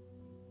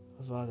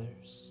of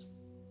others.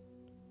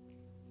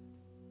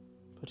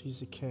 But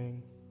he's a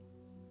king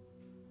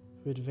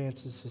who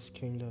advances his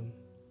kingdom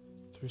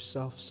through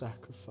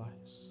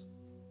self-sacrifice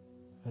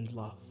and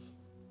love.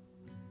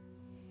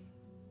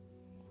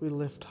 We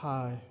lift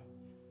high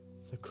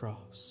the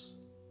cross.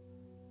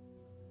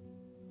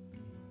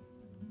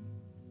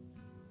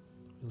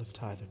 We lift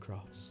high the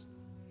cross.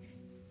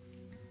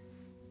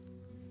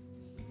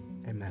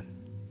 Amen.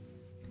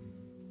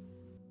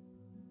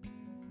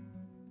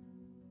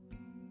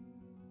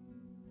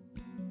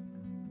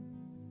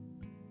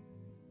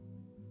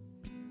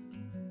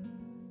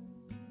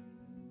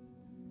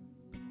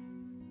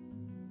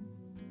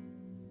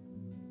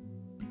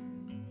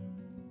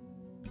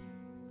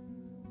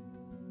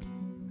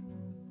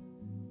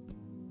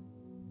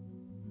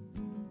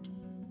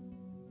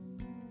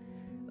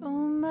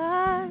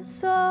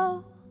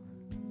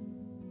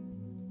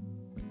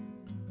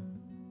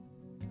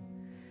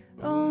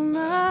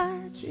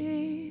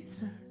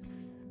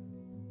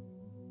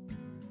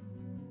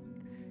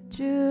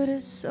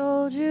 Judas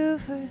sold you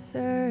for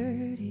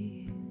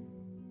 30.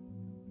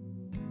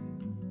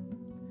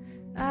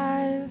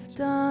 I'd have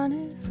done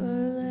it for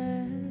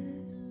less.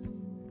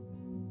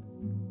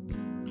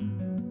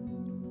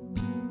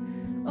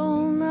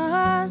 Oh,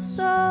 my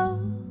soul.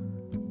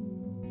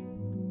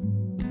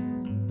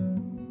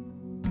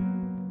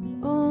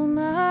 Oh,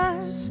 my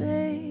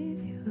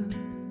Savior.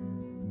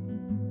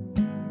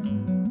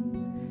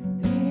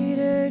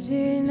 Peter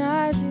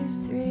denied you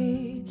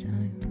 3 times.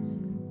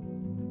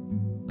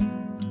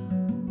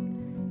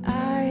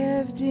 I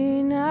have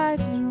denied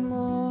you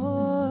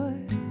more.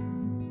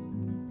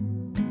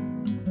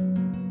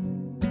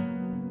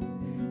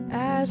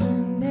 As the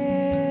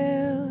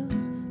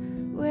nails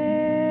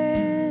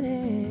went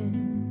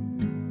in,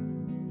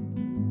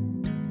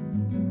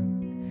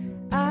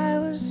 I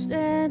was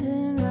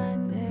standing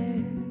right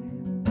there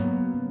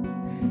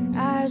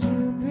as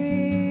you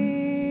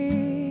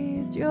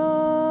breathed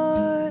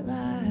your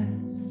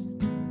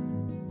last.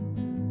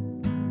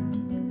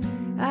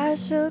 I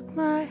shook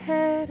my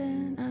head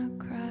and I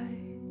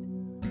cried,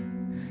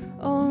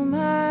 oh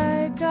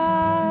my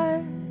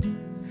God,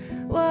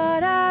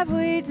 what have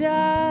we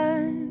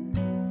done?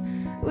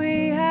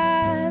 We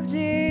have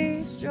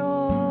destroyed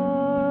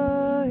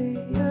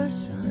your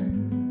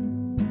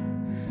son.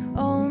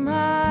 Oh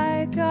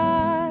my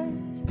God,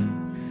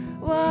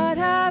 what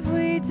have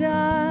we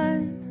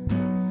done?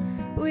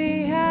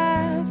 We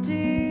have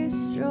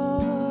destroyed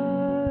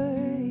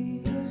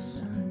your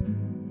son.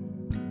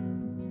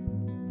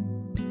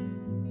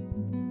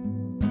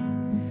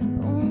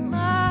 Oh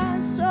my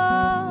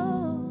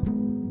soul.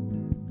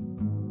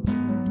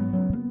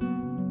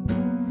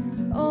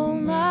 Oh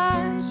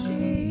my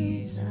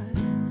Jesus.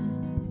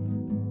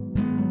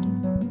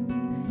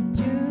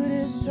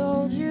 Judas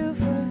sold you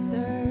for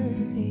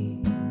 30.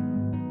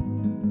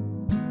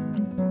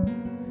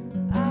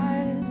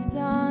 I'd have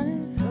done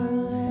it for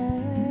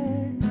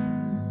less.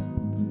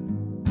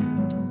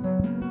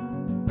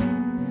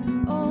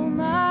 Oh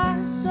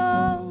my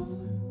soul.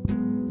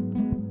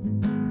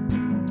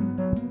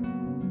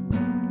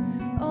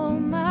 Oh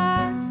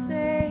my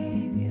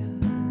Savior.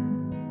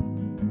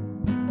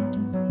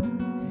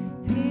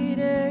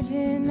 Peter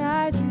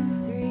denied you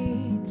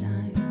 3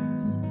 times.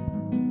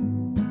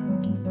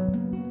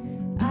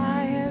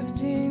 I have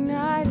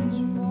denied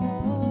you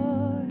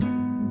more.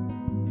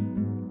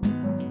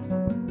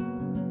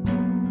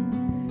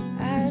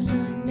 As the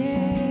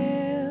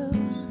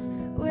nails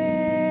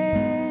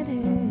went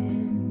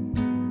in,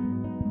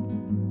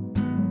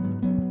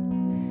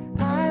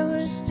 I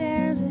was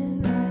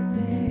standing right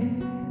there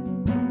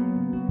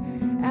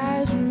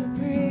as you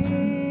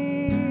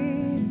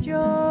breathed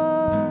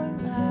your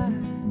last.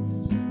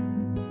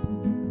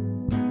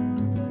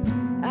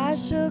 I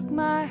shook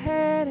my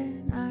head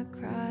and I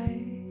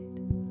cried,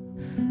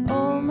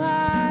 oh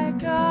my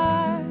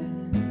God,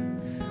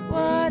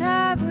 what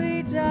have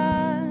we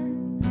done?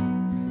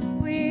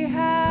 We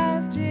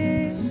have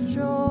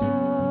destroyed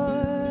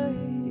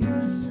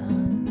your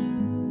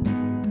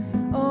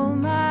son. Oh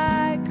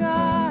my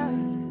God,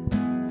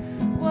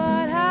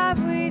 what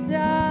have we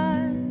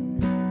done?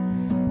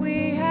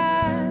 We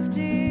have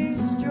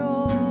destroyed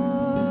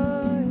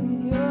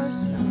your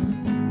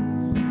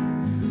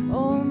son.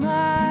 Oh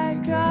my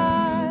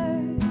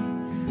God,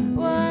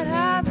 what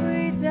have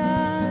we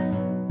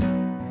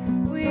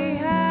done? We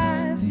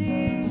have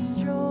destroyed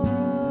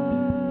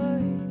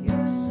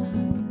your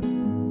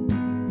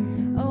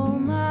son. Oh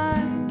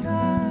my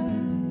God,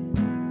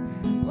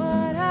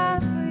 what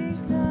have we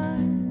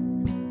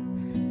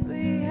done?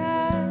 We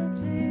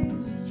have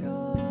destroyed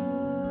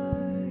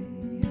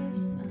your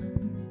son.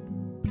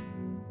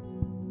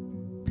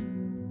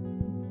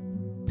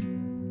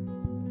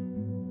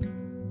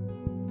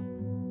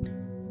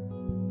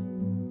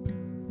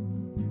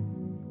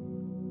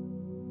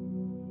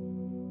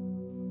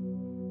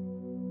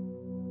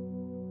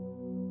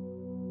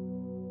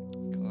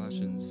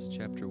 Colossians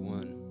chapter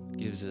 1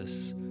 gives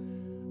us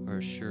our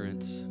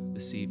assurance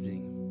this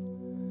evening.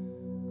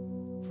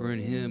 For in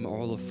him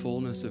all the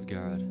fullness of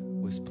God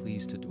was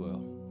pleased to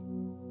dwell,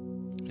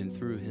 and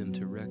through him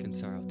to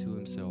reconcile to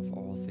himself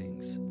all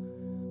things,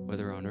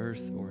 whether on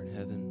earth or in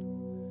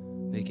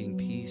heaven, making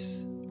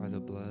peace by the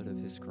blood of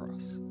his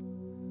cross.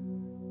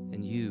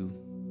 And you,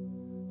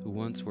 who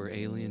once were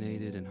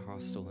alienated and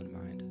hostile in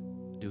mind,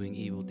 doing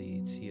evil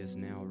deeds, he is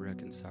now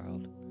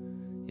reconciled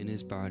in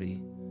his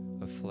body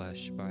of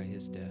flesh by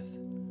his death,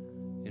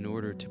 in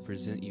order to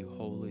present you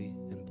holy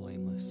and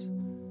blameless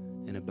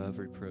and above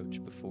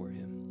reproach before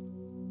him.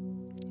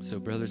 So,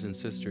 brothers and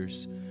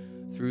sisters,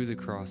 through the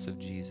cross of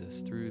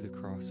Jesus, through the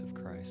cross of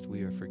Christ,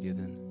 we are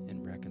forgiven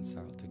and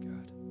reconciled to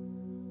God.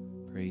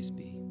 Praise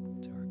be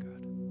to our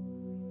God.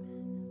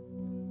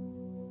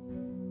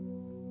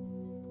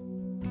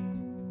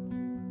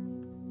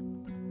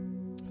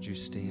 Would you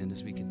stand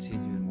as we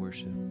continue in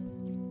worship?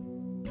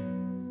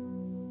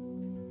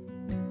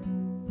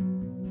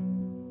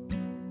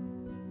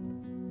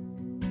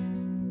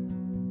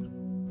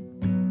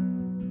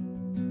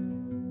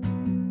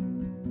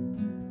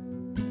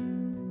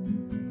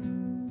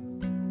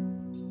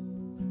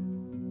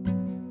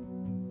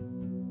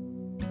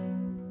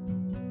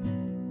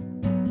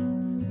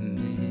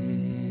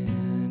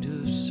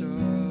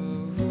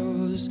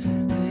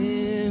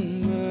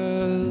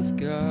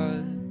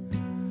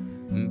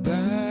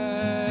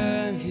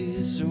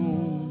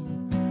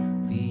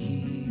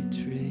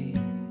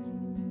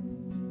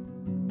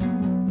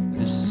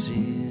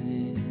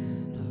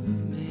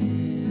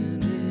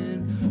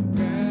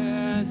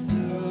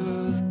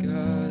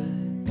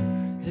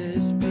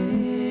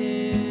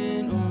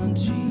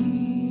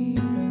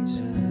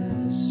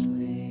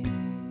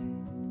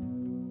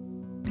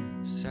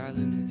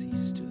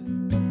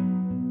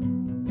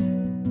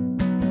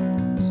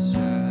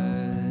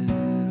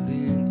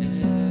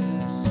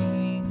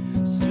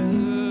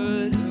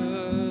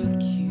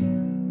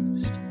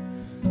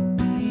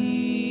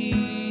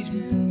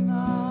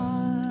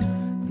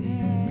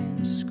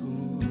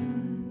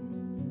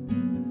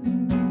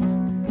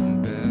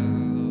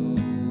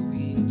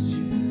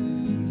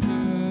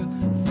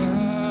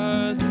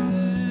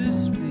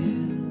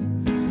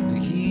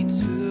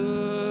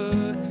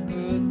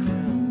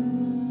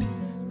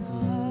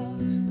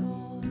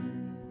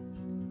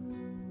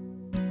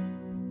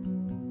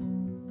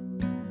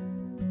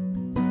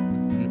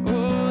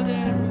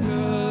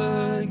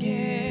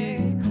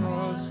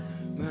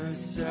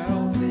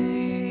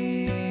 salvation,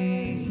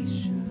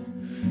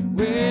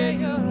 where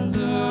your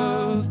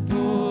love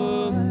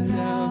poured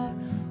out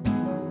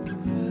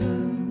over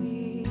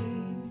me.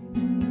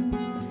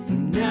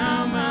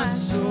 Now my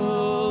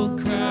soul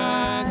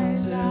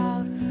cries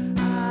out,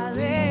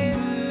 hallelujah,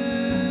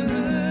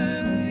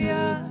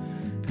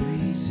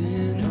 praise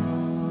and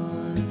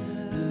honor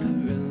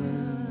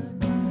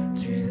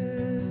unto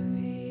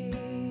thee.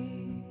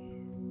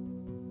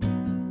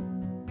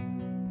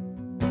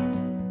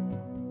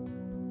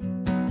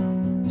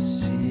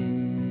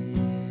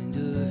 Send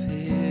of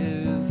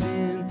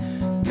heaven,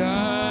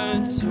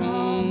 God's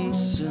own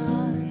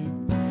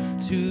Son,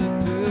 to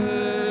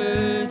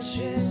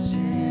purchase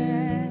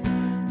and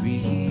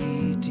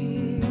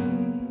redeem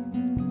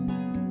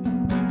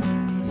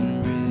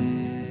and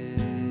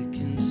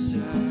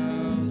reconcile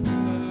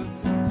the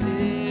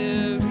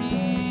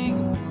very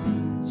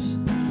ones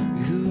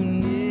who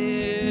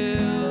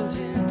nailed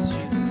him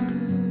to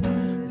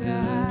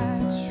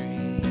that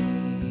tree.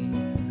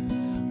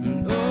 And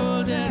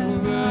oh, that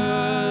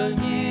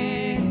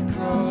rugged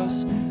cross,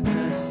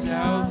 my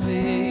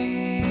salvation,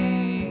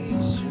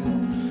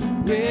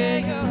 where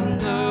your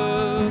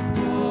love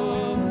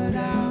poured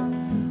out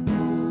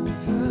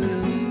over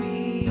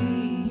me.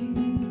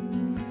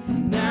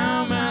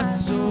 Now my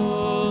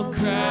soul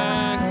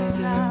cries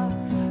out,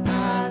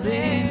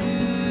 hallelujah,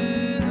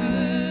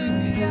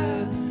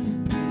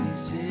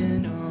 praise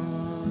and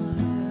honor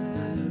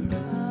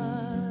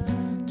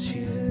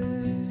unto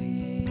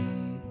thee.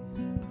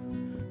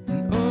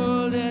 And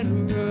oh, that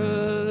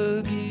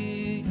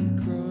rugged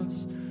cross,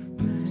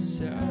 my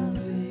salvation,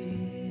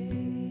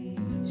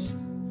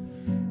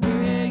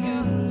 where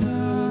your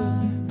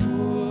love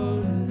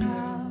poured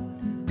out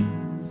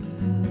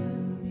over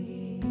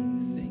me.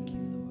 Thank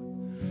you,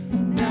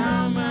 Lord.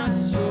 Now my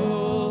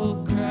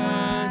soul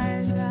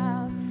cries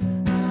out,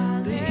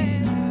 hallelujah,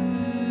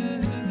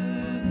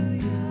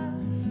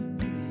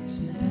 praise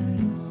and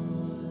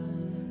honor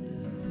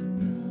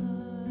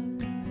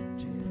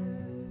unto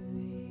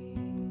thee.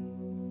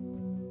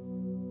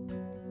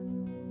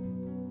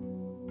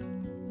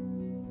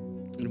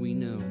 And we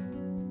know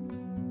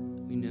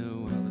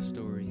how the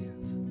story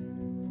ends.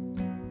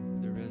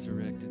 The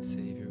resurrected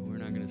Savior. We're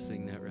not going to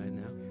sing that right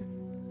now.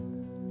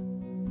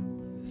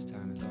 This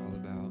time is all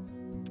about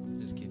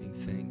just giving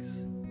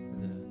thanks for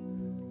the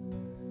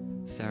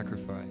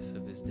sacrifice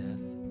of his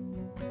death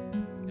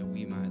that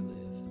we might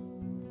live.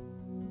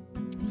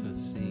 So let's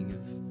sing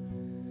of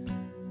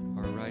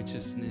our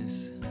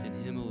righteousness in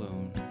him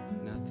alone,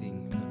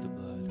 nothing but the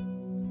blood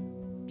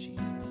of Jesus.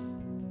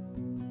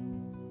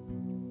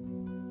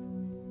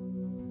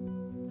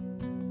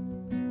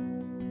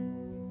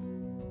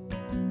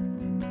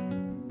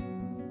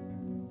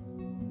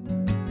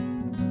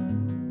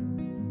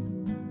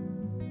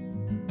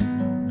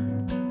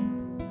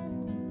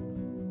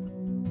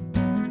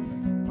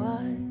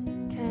 What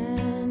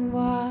can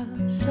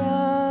wash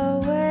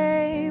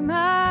away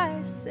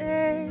my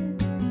sin?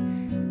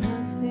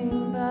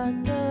 Nothing but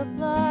the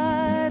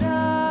blood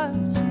of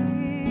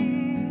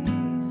Jesus.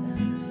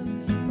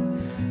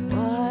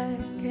 What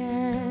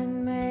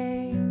can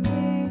make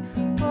me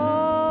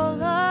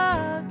whole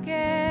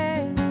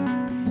again?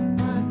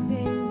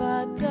 Nothing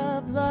but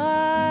the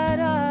blood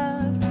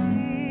of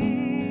Jesus.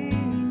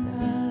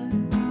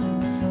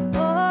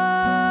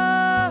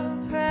 Oh,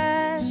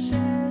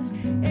 precious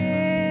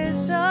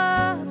is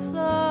the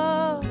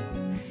flow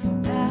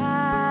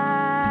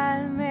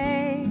that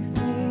makes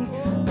me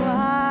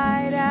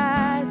white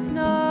as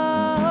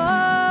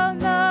snow.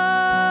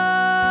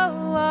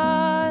 No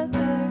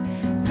other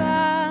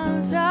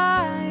fount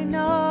I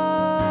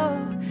know,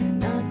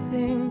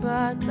 nothing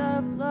but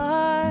the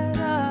blood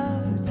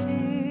of Jesus.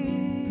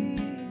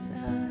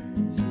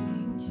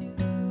 Thank you.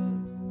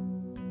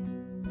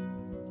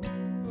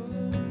 Oh,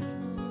 we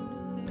come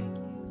to thank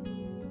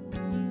you.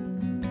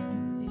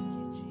 Thank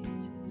you,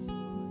 Jesus,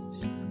 for your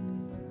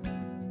sacrifice.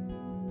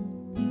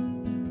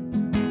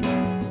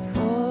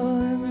 For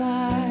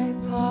my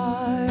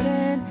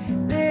pardon,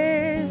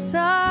 this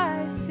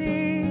I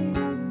see,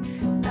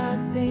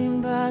 nothing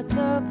but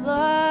the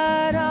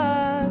blood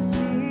of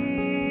Jesus.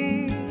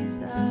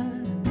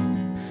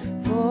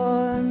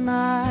 For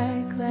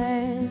my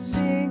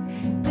cleansing,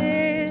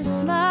 this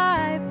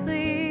my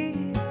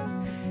plea,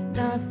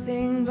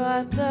 nothing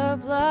but the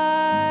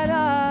blood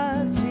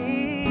of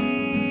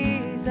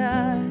Jesus.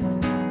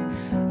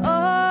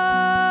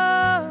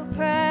 Oh,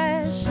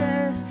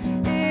 precious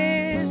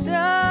is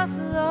the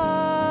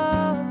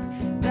flow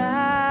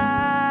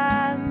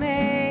that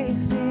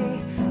makes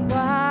me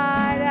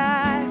white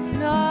as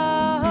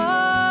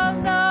snow.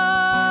 No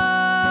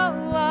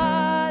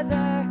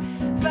other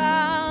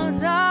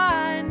fount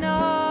I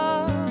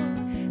know,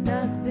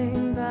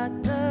 nothing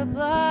but the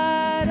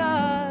blood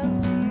of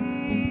Jesus.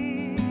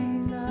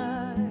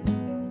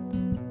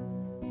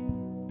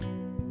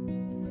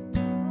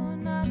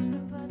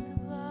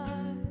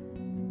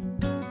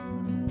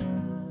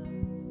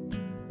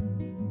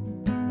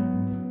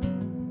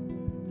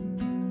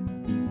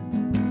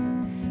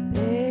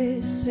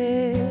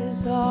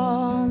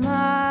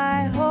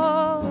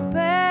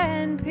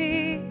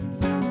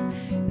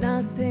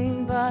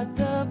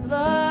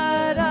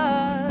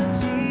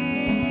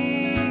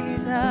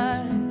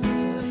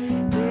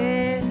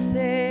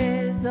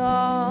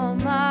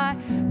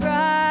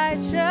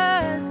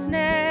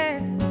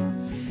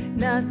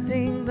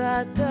 nothing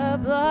but the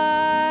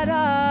blood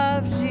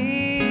of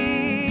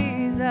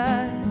Jesus.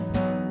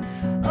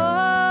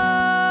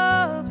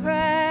 Oh,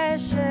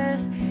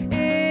 precious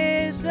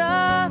is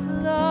the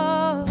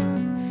flow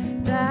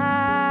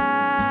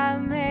that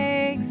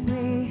makes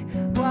me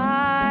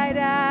white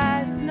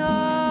as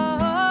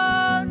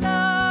snow.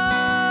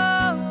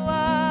 No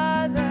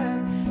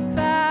other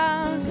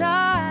fount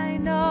I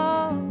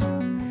know,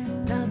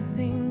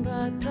 nothing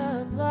but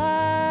the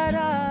blood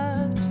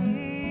of Jesus.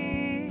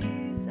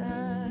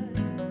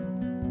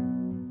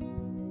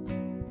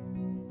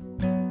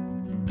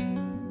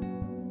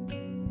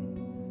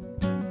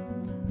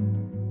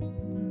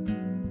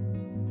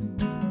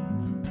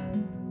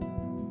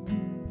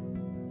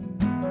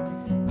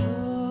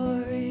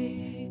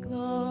 Glory,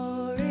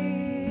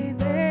 glory,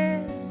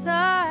 this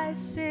I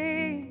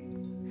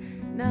sing,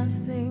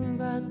 nothing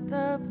but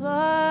the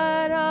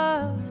blood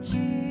of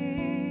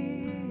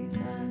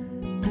Jesus.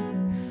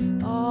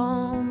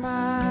 All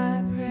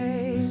my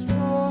praise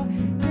for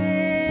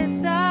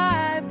this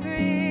I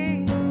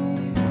bring,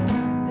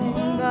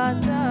 nothing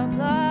but the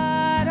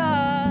blood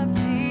of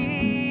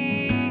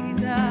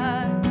Jesus.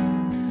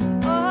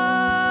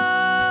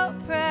 Oh,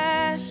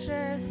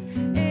 precious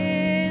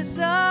is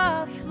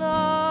the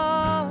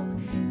flow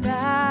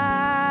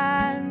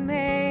that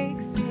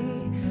makes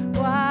me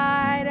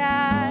white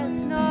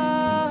as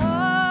snow.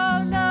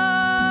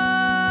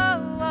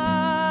 No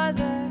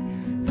other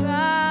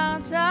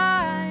fount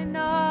I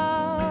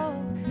know,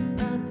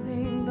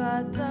 nothing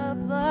but the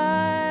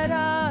blood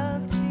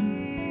of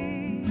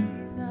Jesus.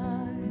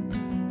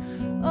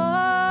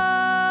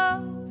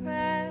 Oh,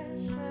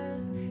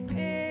 precious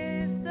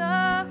is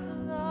the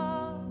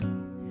flow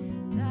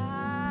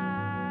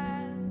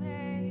that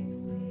makes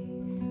me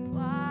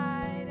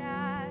white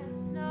as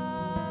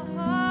snow.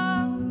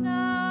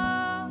 No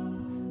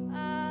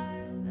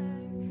other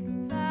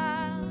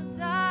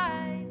fount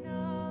I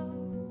know,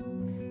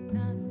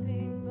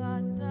 nothing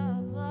but the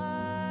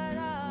blood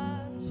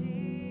of Jesus.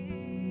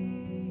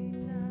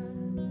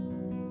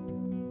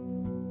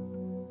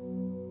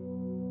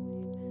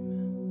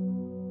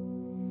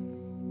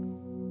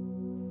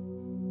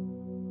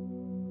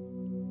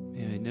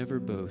 May I never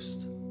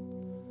boast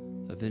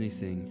of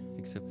anything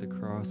except the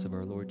cross of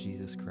our Lord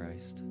Jesus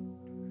Christ,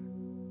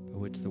 by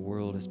which the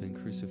world has been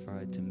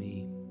crucified to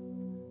me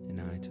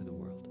and I to the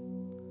world.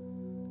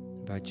 I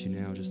invite you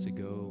now just to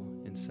go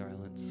in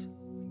silence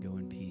and go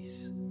in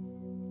peace.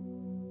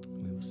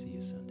 We will see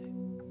you Sunday.